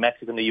 I think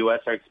Mexico and the U.S.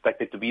 are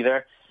expected to be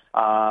there.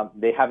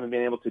 They haven't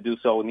been able to do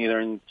so neither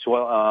in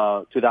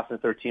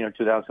 2013 or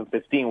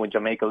 2015 when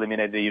Jamaica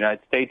eliminated the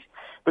United States.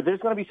 But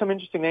there's going to be some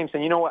interesting names.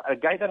 And you know what? A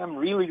guy that I'm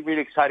really,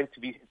 really excited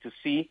to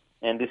see,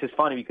 and this is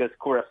funny because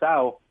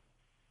Curaçao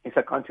is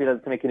a country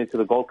that's making it to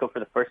the Gold Cup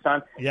for the first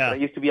time. Yeah. But I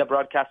used to be a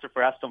broadcaster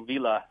for Aston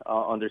Villa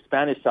on their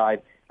Spanish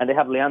side, and they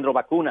have Leandro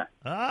Bacuna,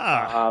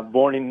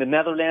 born in the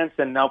Netherlands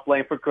and now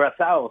playing for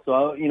Curaçao.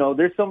 So,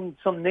 there's some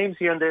names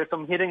here and there,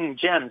 some hidden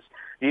gems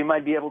you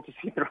might be able to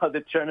see throughout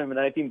the tournament.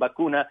 And I think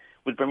Bacuna,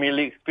 with Premier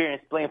League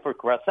experience playing for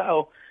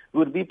Curaçao,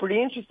 would be pretty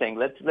interesting.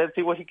 Let's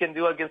see what he can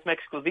do against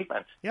Mexico's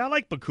defense. Yeah, I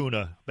like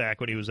Bacuna back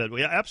when he was at.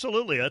 Yeah,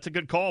 absolutely. That's a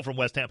good call from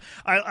West Ham.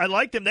 I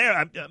liked him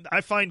there.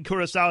 I find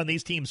Curaçao and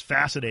these teams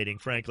fascinating,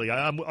 frankly.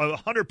 I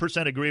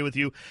 100% agree with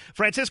you.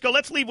 Francisco,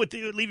 let's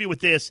leave you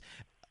with this.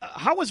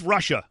 How was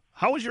Russia?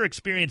 How was your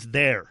experience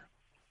there?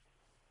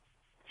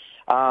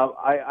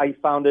 I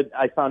found it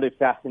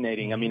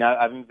fascinating. I mean,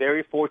 I've been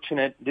very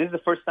fortunate. This is the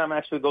first time I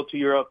actually go to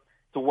Europe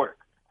to work.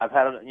 I've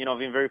had,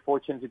 been very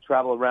fortunate to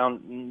travel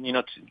around,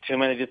 to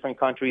many different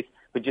countries,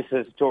 but just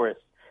as a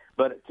tourist.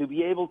 But to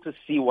be able to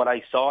see what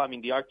I saw, I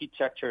mean, the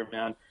architecture,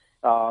 man,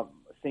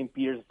 St.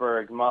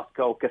 Petersburg,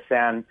 Moscow,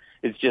 Kazan,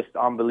 is just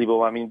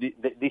unbelievable. I mean,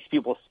 these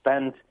people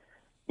spend,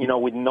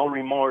 with no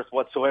remorse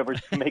whatsoever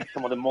to make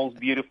some of the most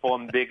beautiful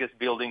and biggest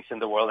buildings in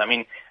the world. I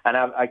mean, and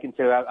I can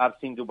tell you, I've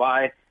seen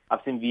Dubai,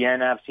 I've seen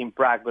Vienna, I've seen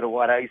Prague, but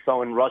what I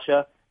saw in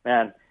Russia,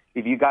 man,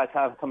 if you guys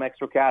have some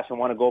extra cash and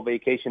want to go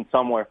vacation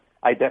somewhere,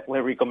 I definitely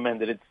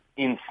recommend it. It's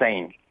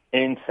insane.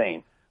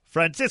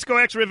 Francisco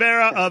X.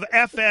 Rivera of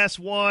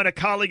FS1, a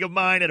colleague of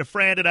mine and a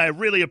friend, and I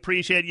really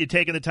appreciate you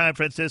taking the time,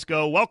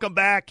 Francisco. Welcome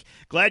back.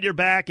 Glad you're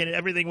back and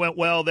everything went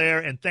well there,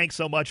 and thanks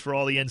so much for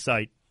all the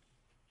insight.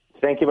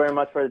 Thank you very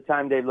much for the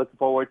time, Dave. Looking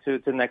forward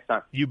to the next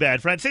time. You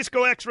bet.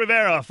 Francisco X.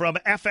 Rivera from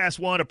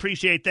FS1.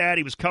 Appreciate that.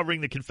 He was covering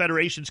the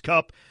Confederations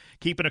Cup,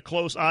 keeping a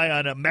close eye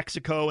on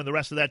Mexico and the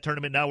rest of that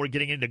tournament. Now we're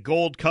getting into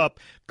Gold Cup.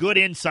 Good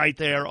insight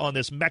there on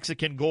this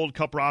Mexican Gold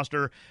Cup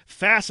roster.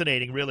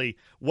 Fascinating, really,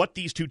 what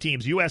these two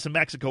teams, U.S. and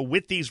Mexico,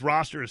 with these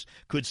rosters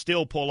could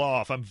still pull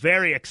off. I'm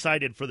very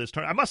excited for this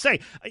tournament. I must say,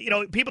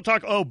 people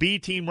talk,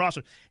 B-team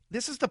roster.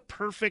 This is the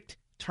perfect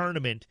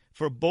tournament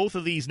for both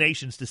of these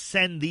nations to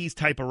send these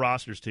type of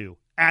rosters to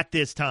at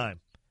this time.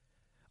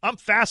 I'm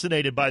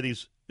fascinated by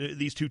these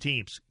two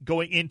teams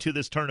going into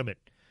this tournament.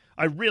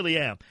 I really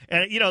am.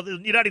 And, the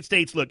United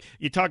States, look,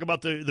 you talk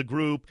about the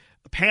group.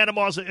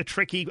 Panama's a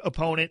tricky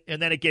opponent, and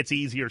then it gets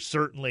easier,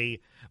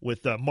 certainly,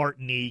 with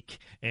Martinique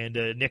and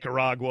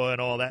Nicaragua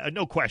and all that.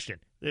 No question.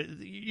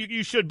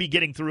 You should be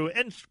getting through.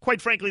 And,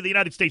 quite frankly, the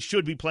United States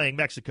should be playing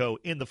Mexico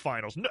in the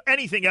finals.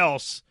 Anything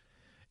else,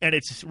 and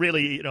it's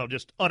really,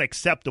 just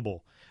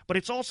unacceptable. But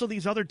it's also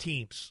these other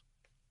teams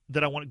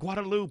that I want.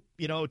 Guadeloupe,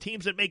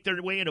 teams that make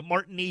their way into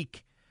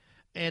Martinique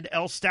and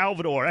El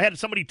Salvador. I had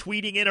somebody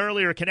tweeting in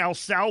earlier, can El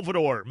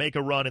Salvador make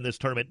a run in this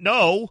tournament?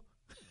 No,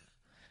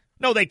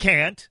 they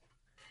can't.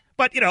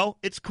 But,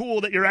 it's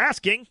cool that you're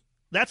asking.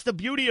 That's the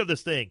beauty of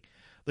this thing.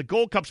 The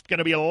Gold Cup's going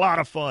to be a lot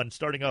of fun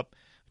starting up,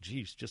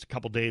 just a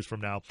couple days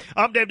from now.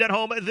 I'm Dave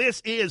Denholm.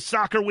 This is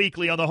Soccer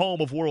Weekly on the home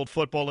of world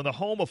football and the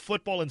home of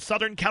football in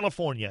Southern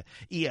California,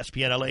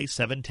 ESPN LA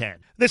 710.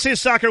 This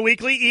is Soccer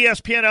Weekly,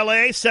 ESPN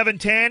LA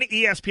 710,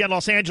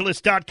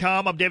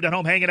 ESPNLosAngeles.com. I'm Dave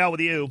Denholm hanging out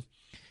with you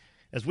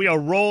as we are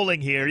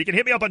rolling here. You can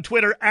hit me up on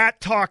Twitter at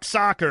Talk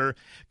Soccer.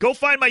 Go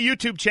find my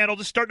YouTube channel.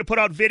 Just starting to put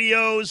out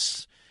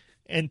videos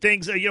and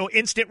things,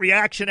 instant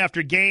reaction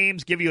after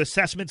games, give you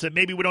assessments that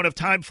maybe we don't have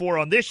time for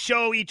on this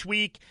show each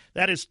week.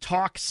 That is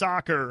Talk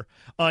Soccer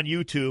on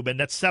YouTube, and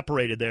that's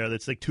separated there.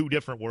 That's like two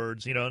different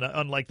words,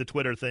 unlike the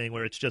Twitter thing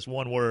where it's just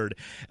one word.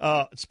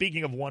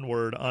 Speaking of one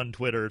word on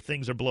Twitter,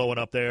 things are blowing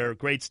up there.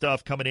 Great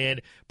stuff coming in.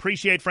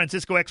 Appreciate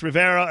Francisco X.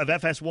 Rivera of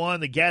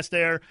FS1, the guest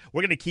there.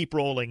 We're going to keep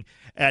rolling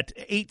at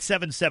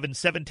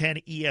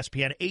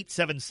 877-710-ESPN,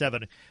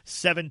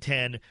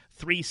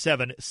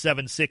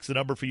 877-710-3776, the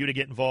number for you to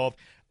get involved.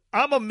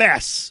 I'm a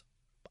mess.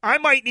 I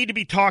might need to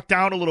be talked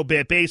down a little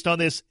bit based on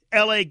this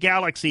LA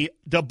Galaxy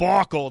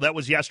debacle that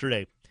was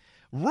yesterday.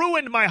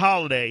 Ruined my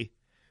holiday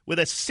with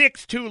a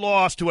 6-2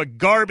 loss to a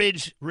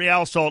garbage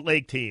Real Salt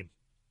Lake team.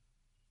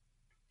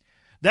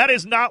 That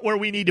is not where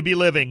we need to be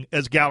living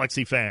as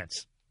Galaxy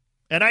fans.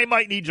 And I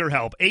might need your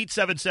help.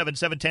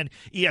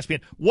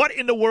 877-710-ESPN. What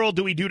in the world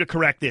do we do to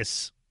correct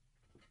this?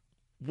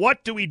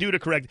 What do we do to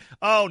correct?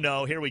 Oh,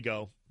 no, here we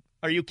go.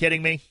 Are you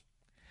kidding me?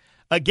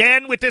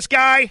 Again with this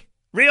guy?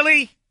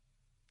 Really?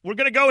 We're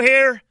going to go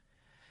here?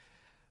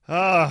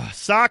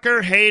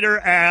 Soccer hater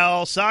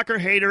Al.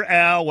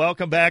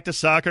 Welcome back to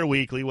Soccer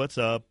Weekly. What's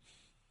up?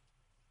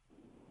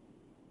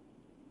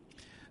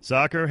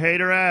 Soccer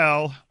hater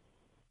Al.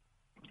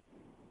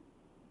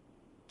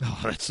 Oh,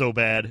 that's so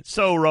bad.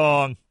 So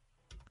wrong.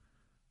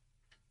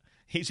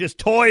 He's just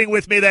toying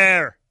with me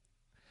there.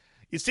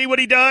 You see what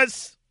he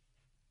does?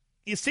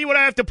 You see what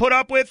I have to put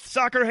up with,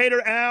 soccer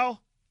hater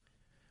Al?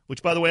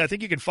 Which, by the way, I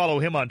think you can follow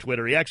him on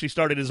Twitter. He actually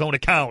started his own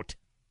account.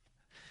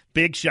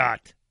 Big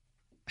shot.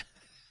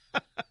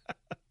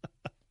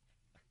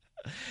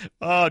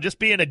 Oh, just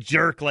being a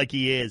jerk like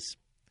he is.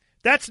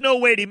 That's no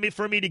way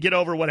for me to get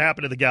over what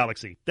happened to the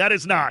Galaxy. That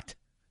is not.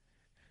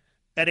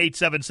 At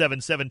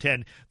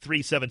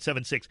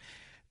 877-710-3776.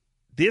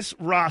 This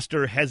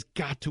roster has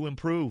got to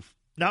improve.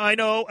 Now, I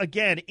know,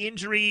 again,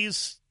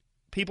 injuries,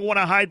 people want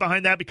to hide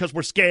behind that because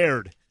we're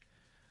scared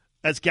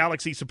as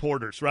Galaxy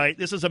supporters, right?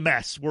 This is a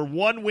mess. We're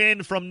 1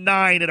 win from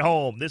 9 at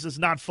home. This is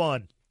not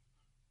fun.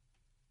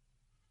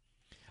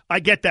 I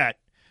get that.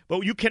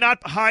 But you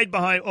cannot hide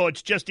behind, oh,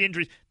 it's just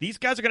injuries. These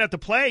guys are going to have to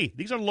play.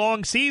 These are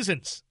long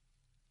seasons.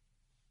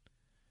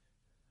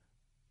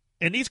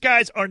 And these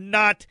guys are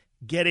not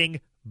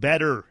getting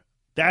better.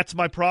 That's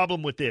my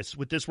problem with this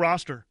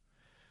roster.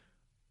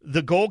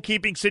 The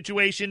goalkeeping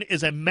situation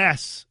is a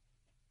mess,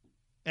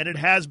 and it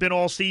has been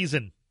all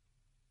season.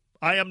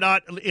 I am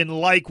not in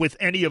like with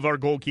any of our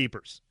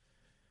goalkeepers.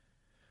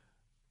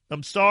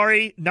 I'm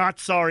sorry,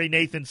 not sorry,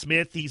 Nathan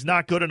Smith. He's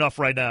not good enough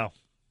right now.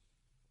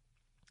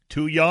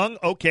 Too young?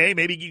 Okay,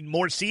 maybe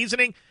more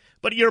seasoning,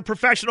 but you're a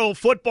professional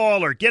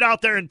footballer. Get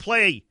out there and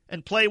play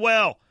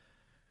well.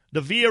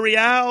 The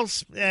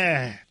Villarreals,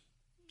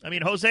 I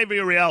mean, Jose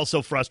Villarreal is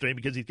so frustrating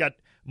because he's got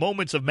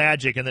moments of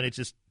magic and then it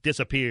just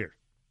disappears.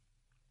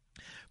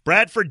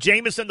 Bradford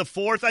Jameson the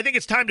fourth. I think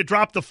it's time to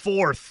drop the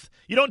fourth.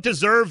 You don't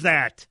deserve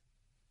that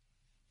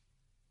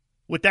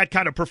with that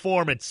kind of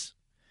performance.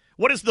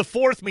 What does the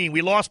fourth mean?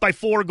 We lost by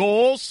 4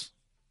 goals?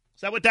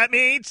 Is that what that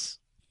means?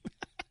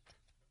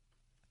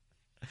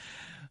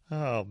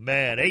 Oh,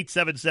 man.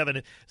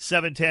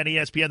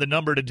 877-710-ESPN, the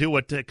number to do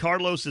it.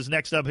 Carlos is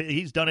next up.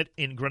 He's done it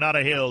in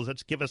Granada Hills.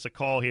 Let's give us a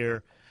call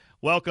here.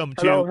 Welcome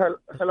to...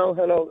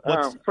 Hello.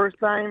 First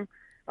time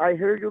I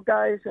hear you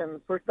guys, and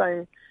first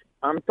time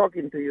I'm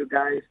talking to you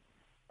guys.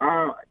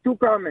 2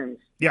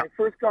 comments. Yeah. My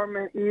first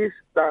comment is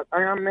that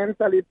I am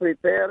mentally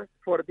prepared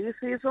for this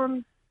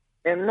season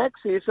and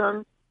next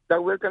season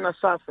that we're going to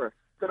suffer.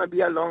 It's going to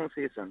be a long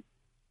season.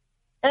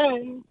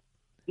 And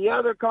the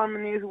other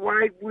comment is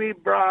why we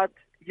brought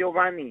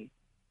Giovanni.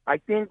 I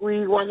think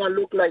we want to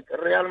look like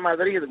Real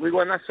Madrid. We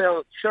want to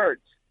sell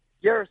shirts,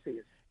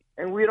 jerseys,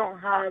 and we don't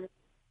have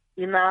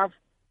enough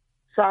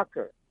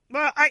soccer.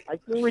 Well, I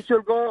think we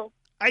should go.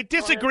 I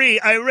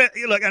disagree.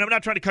 Look, and I'm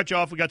not trying to cut you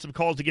off. We got some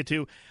calls to get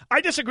to.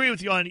 I disagree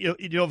with you on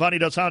Giovanni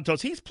Dos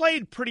Santos. He's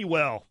played pretty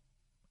well.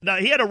 Now,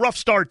 he had a rough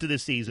start to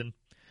this season.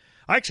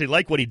 I actually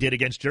like what he did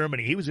against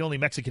Germany. He was the only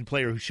Mexican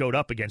player who showed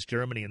up against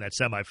Germany in that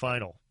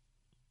semifinal.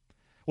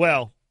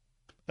 Well,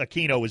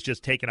 Aquino was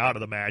just taken out of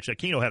the match.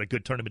 Aquino had a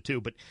good tournament too,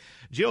 but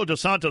Gio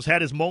Dos Santos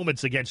had his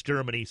moments against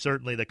Germany,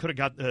 certainly, that could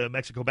have got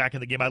Mexico back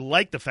in the game. I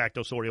like the fact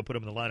Osorio put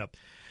him in the lineup.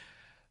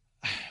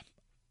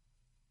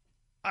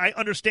 I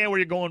understand where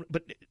you're going,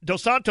 but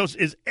Dos Santos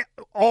is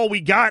all we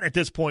got at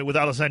this point with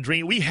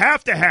Alessandrini. We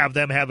have to have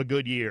them have a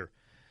good year.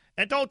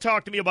 And don't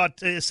talk to me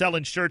about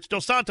selling shirts.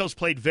 Dos Santos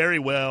played very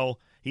well.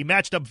 He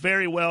matched up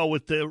very well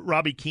with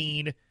Robbie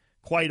Keane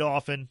quite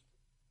often.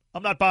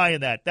 I'm not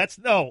buying that. That's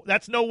no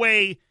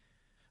way.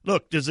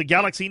 Look, does the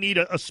Galaxy need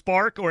a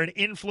spark or an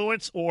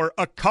influence or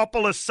a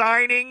couple of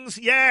signings?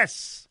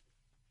 Yes.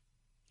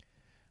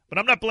 But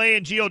I'm not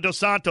blaming Gio Dos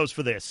Santos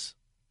for this.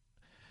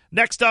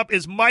 Next up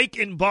is Mike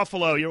in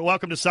Buffalo. You're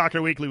welcome to Soccer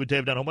Weekly with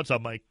Dave Denholm. What's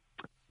up, Mike?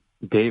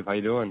 Dave, how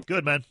you doing?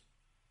 Good, man.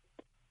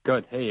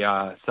 Good. Hey,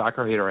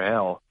 soccer hater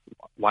Al,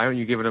 why aren't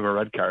you giving him a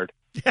red card?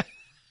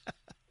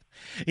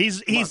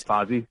 He's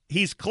Fozzie.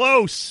 He's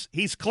close.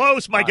 He's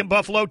close, Mike in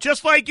Buffalo,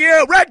 just like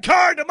you. Red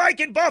card to Mike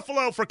in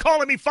Buffalo for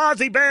calling me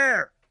Fozzie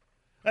Bear.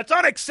 That's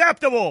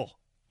unacceptable.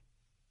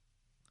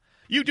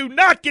 You do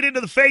not get into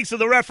the face of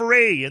the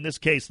referee, in this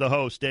case the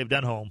host, Dave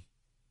Denholm.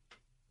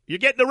 You're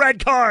getting the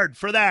red card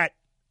for that.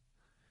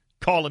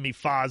 Calling me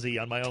Fozzie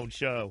on my own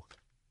show.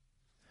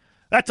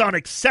 That's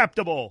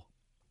unacceptable.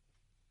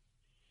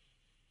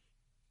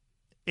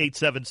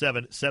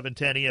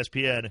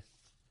 877-710-ESPN.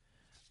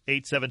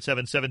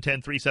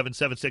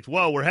 877-710-3776.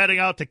 Whoa, we're heading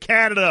out to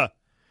Canada,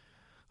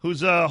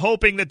 who's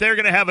hoping that they're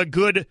going to have a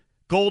good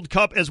Gold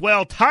Cup as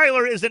well.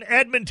 Tyler is in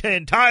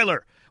Edmonton.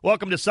 Tyler,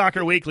 welcome to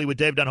Soccer Weekly with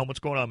Dave Denholm. What's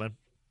going on, man?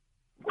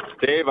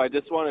 Dave, I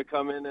just want to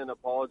come in and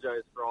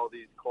apologize for all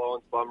these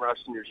clones bum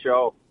rushing your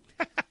show.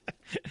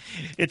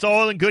 It's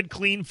all in good,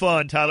 clean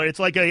fun, Tyler. It's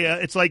like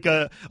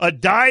a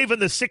dive in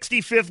the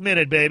 65th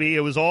minute, baby.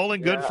 It was all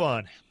in good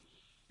fun.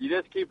 You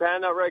just keep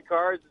handing out red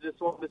cards. Just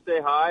wanted to say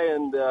hi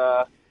and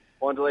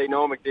wanted to let you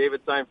know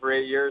McDavid signed for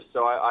 8 years.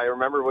 So I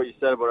remember what you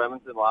said about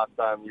Edmonton last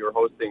time you were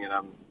hosting, and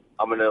I'm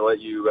going to let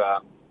you.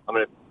 I'm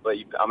going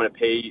to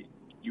pay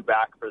you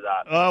back for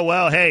that. Oh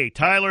well, hey,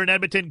 Tyler in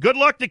Edmonton. Good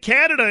luck to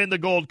Canada in the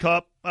Gold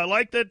Cup. I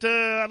like that.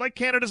 I like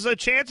Canada's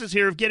chances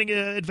here of getting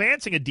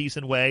advancing a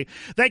decent way.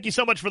 Thank you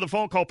so much for the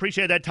phone call.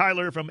 Appreciate that.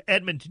 Tyler from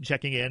Edmonton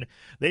checking in.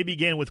 They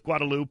begin with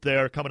Guadeloupe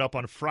there coming up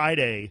on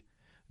Friday.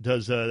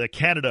 Does the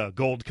Canada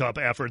Gold Cup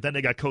effort. Then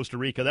they got Costa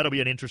Rica. That'll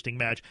be an interesting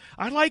match.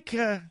 I like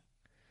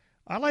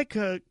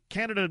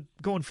Canada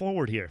going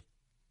forward here.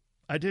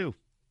 I do.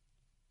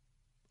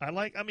 I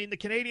mean, the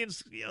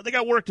Canadians, they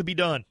got work to be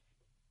done.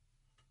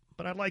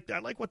 But I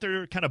like what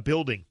they're kind of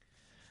building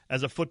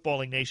as a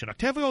footballing nation.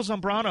 Octavio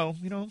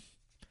Zambrano,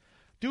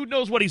 dude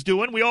knows what he's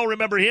doing. We all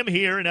remember him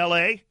here in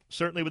L.A.,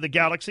 certainly with the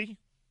Galaxy.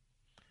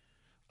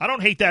 I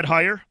don't hate that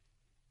hire.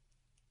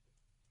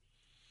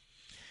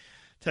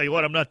 Tell you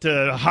what, I'm not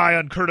high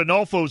on Kurt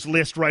Anolfo's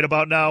list right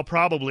about now,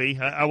 probably.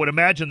 I would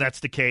imagine that's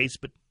the case,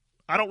 but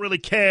I don't really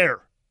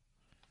care.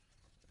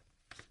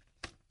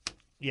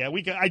 Yeah,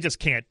 I just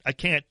can't. I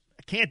can't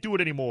do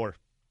it anymore.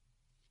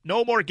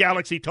 No more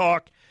Galaxy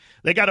talk.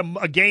 They got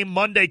a game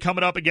Monday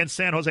coming up against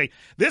San Jose.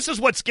 This is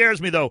what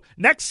scares me, though.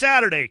 Next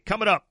Saturday,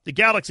 coming up, the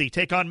Galaxy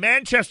take on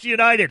Manchester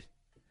United.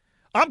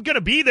 I'm going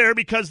to be there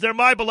because they're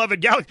my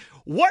beloved Galaxy.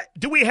 What?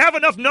 Do we have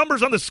enough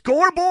numbers on the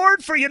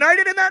scoreboard for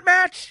United in that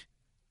match?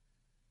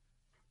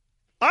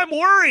 I'm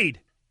worried.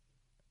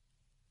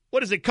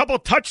 What is it, couple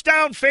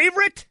touchdown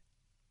favorite?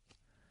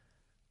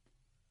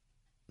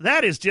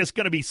 That is just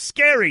going to be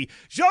scary.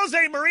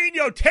 Jose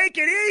Mourinho, take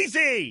it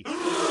easy.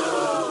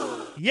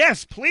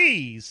 Yes,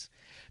 please.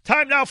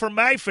 Time now for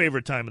my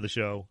favorite time of the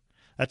show.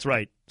 That's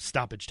right,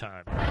 stoppage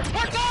time. What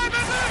time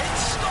is it?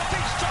 It's stoppage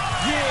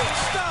time. Yeah,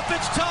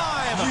 stoppage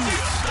time.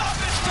 It's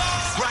stoppage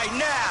time. Right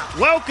now.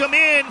 Welcome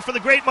in for the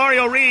great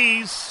Mario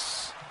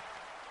Rees.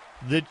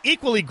 The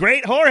equally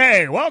great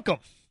Jorge. Welcome.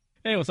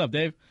 Hey, what's up,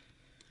 Dave?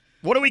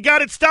 What do we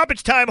got at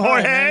stoppage time,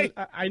 Jorge?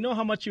 Right, I know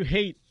how much you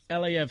hate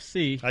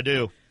LAFC. I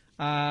do.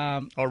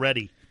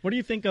 Already. What do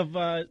you think of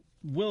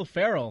Will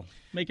Ferrell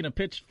making a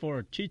pitch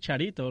for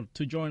Chicharito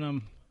to join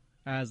him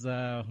as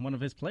one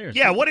of his players?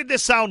 Yeah, what did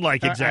this sound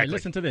like exactly? All right,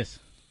 listen to this.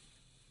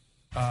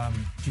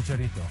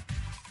 Chicharito,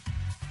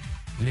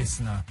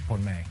 listen por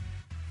me.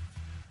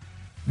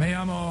 Me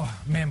llamo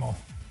Memo.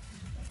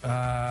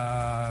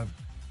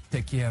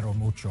 Te quiero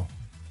mucho.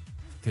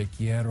 Te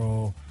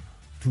quiero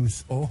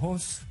tus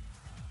ojos,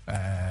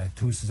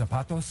 tus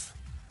zapatos,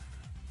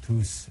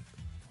 tus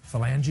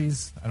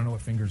phalanges. I don't know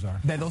what fingers are.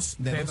 Dedos.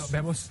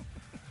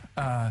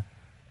 Dedos.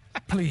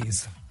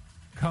 Please,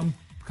 come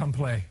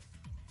play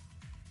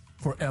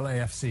for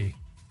LAFC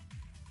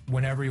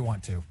whenever you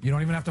want to. You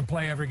don't even have to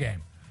play every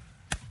game.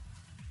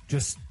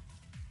 Just,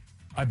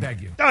 I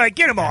beg you. All right,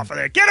 get him off of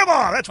there. Get him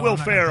off. That's Will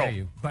Ferrell. Pay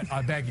you, but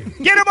I beg you.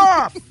 Get him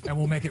off. And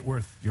we'll make it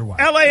worth your while.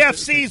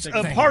 LAFC's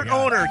part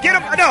owner.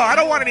 Get him. No, I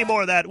don't want any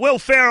more of that. Will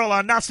Ferrell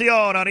on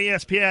Nacion on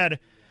ESPN.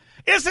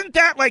 Isn't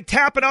that like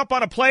tapping up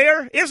on a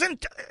player?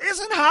 Isn't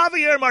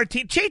Javier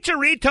Martin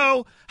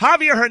Chicharito,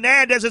 Javier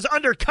Hernandez is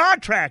under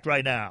contract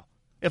right now,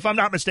 if I'm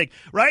not mistaken,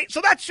 right?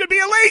 So that should be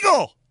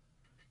illegal.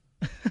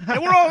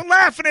 And we're all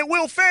laughing at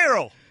Will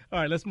Ferrell. All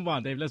right, let's move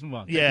on, Dave. Let's move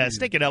on. Yeah,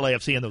 stinking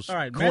LAFC and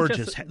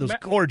those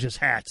gorgeous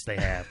hats they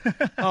have.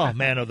 Oh,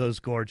 man, are those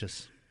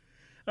gorgeous.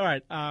 All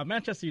right,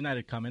 Manchester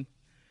United coming.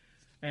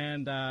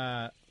 And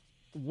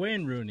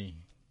Wayne Rooney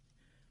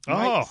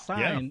might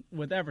sign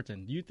with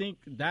Everton. Do you think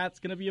that's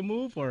going to be a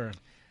move? Or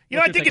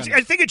I think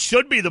it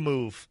should be the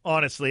move,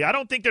 honestly. I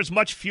don't think there's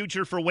much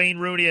future for Wayne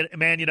Rooney at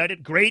Man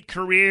United. Great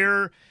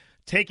career,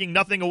 taking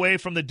nothing away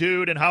from the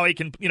dude and how he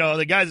can,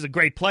 the guy's a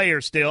great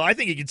player still. I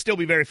think he can still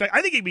be very effective.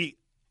 I think he'd be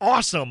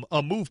awesome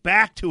a move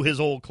back to his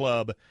old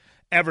club,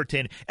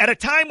 Everton, at a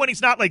time when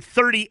he's not like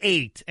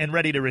 38 and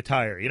ready to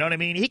retire. You know what I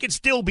mean? He can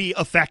still be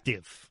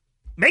effective.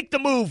 Make the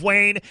move,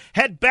 Wayne.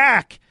 Head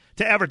back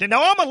to Everton.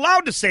 Now, I'm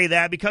allowed to say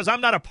that because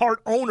I'm not a part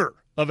owner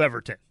of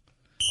Everton,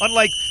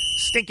 unlike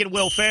stinking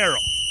Will Ferrell.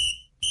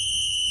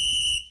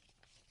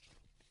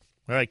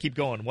 All right, keep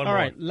going. One more.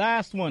 All right,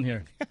 last one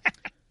here.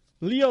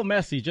 Leo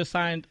Messi just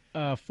signed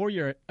a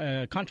 4-year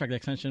contract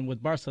extension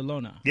with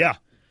Barcelona. Yeah.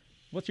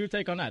 What's your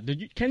take on that?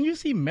 Can you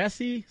see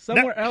Messi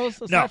somewhere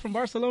else aside from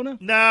Barcelona?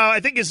 No, I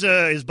think his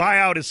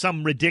buyout is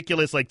some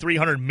ridiculous, like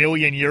 300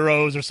 million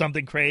euros or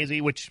something crazy,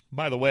 which,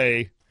 by the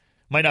way,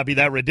 might not be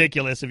that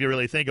ridiculous if you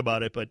really think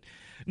about it. But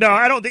no,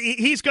 I don't think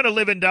he's going to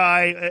live and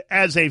die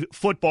as a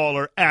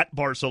footballer at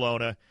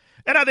Barcelona.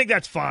 And I think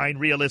that's fine,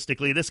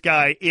 realistically. This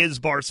guy is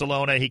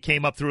Barcelona. He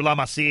came up through La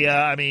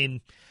Masia. I mean,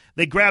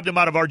 they grabbed him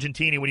out of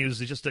Argentina when he was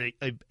just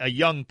a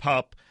young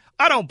pup.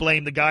 I don't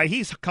blame the guy.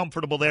 He's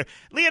comfortable there.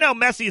 Lionel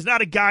Messi is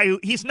not a guy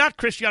he's not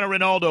Cristiano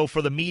Ronaldo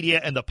for the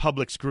media and the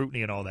public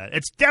scrutiny and all that.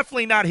 It's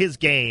definitely not his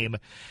game.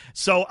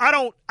 So I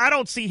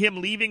don't see him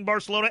leaving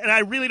Barcelona, and I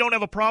really don't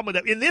have a problem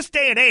with that. In this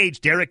day and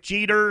age, Derek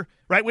Jeter,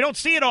 right? We don't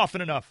see it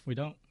often enough. We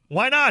don't.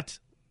 Why not?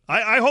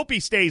 I hope he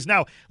stays.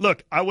 Now,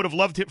 look, I would have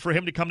loved for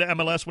him to come to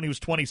MLS when he was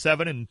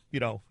 27 and,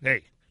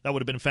 hey, that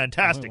would have been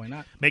fantastic. Why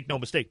not? Make no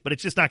mistake. But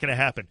it's just not going to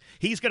happen.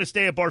 He's going to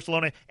stay at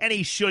Barcelona, and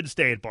he should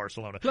stay at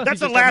Barcelona. Plus, that's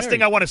the last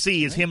thing I want to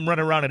see is him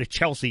running around in a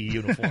Chelsea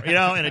uniform, in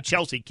a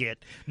Chelsea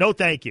kit. No,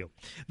 thank you.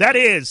 That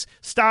is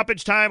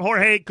stoppage time.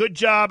 Jorge, good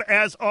job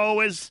as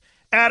always.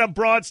 Adam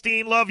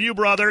Broadstein, love you,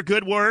 brother.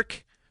 Good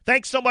work.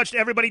 Thanks so much to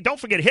everybody. Don't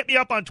forget, hit me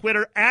up on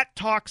Twitter at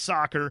Talk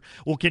Soccer.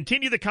 We'll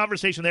continue the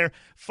conversation there.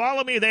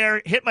 Follow me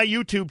there. Hit my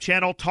YouTube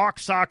channel, Talk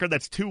Soccer.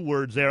 That's 2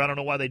 words there. I don't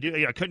know why they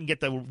do. I couldn't get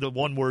the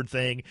one-word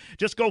thing.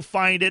 Just go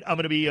find it. I'm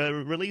going to be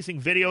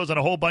releasing videos and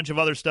a whole bunch of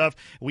other stuff.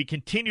 We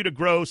continue to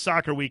grow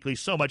Soccer Weekly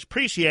so much.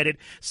 Appreciate it.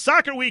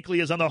 Soccer Weekly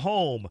is on the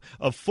home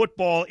of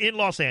football in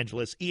Los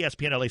Angeles,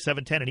 ESPN LA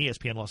 710 and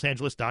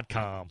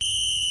ESPNLosAngeles.com.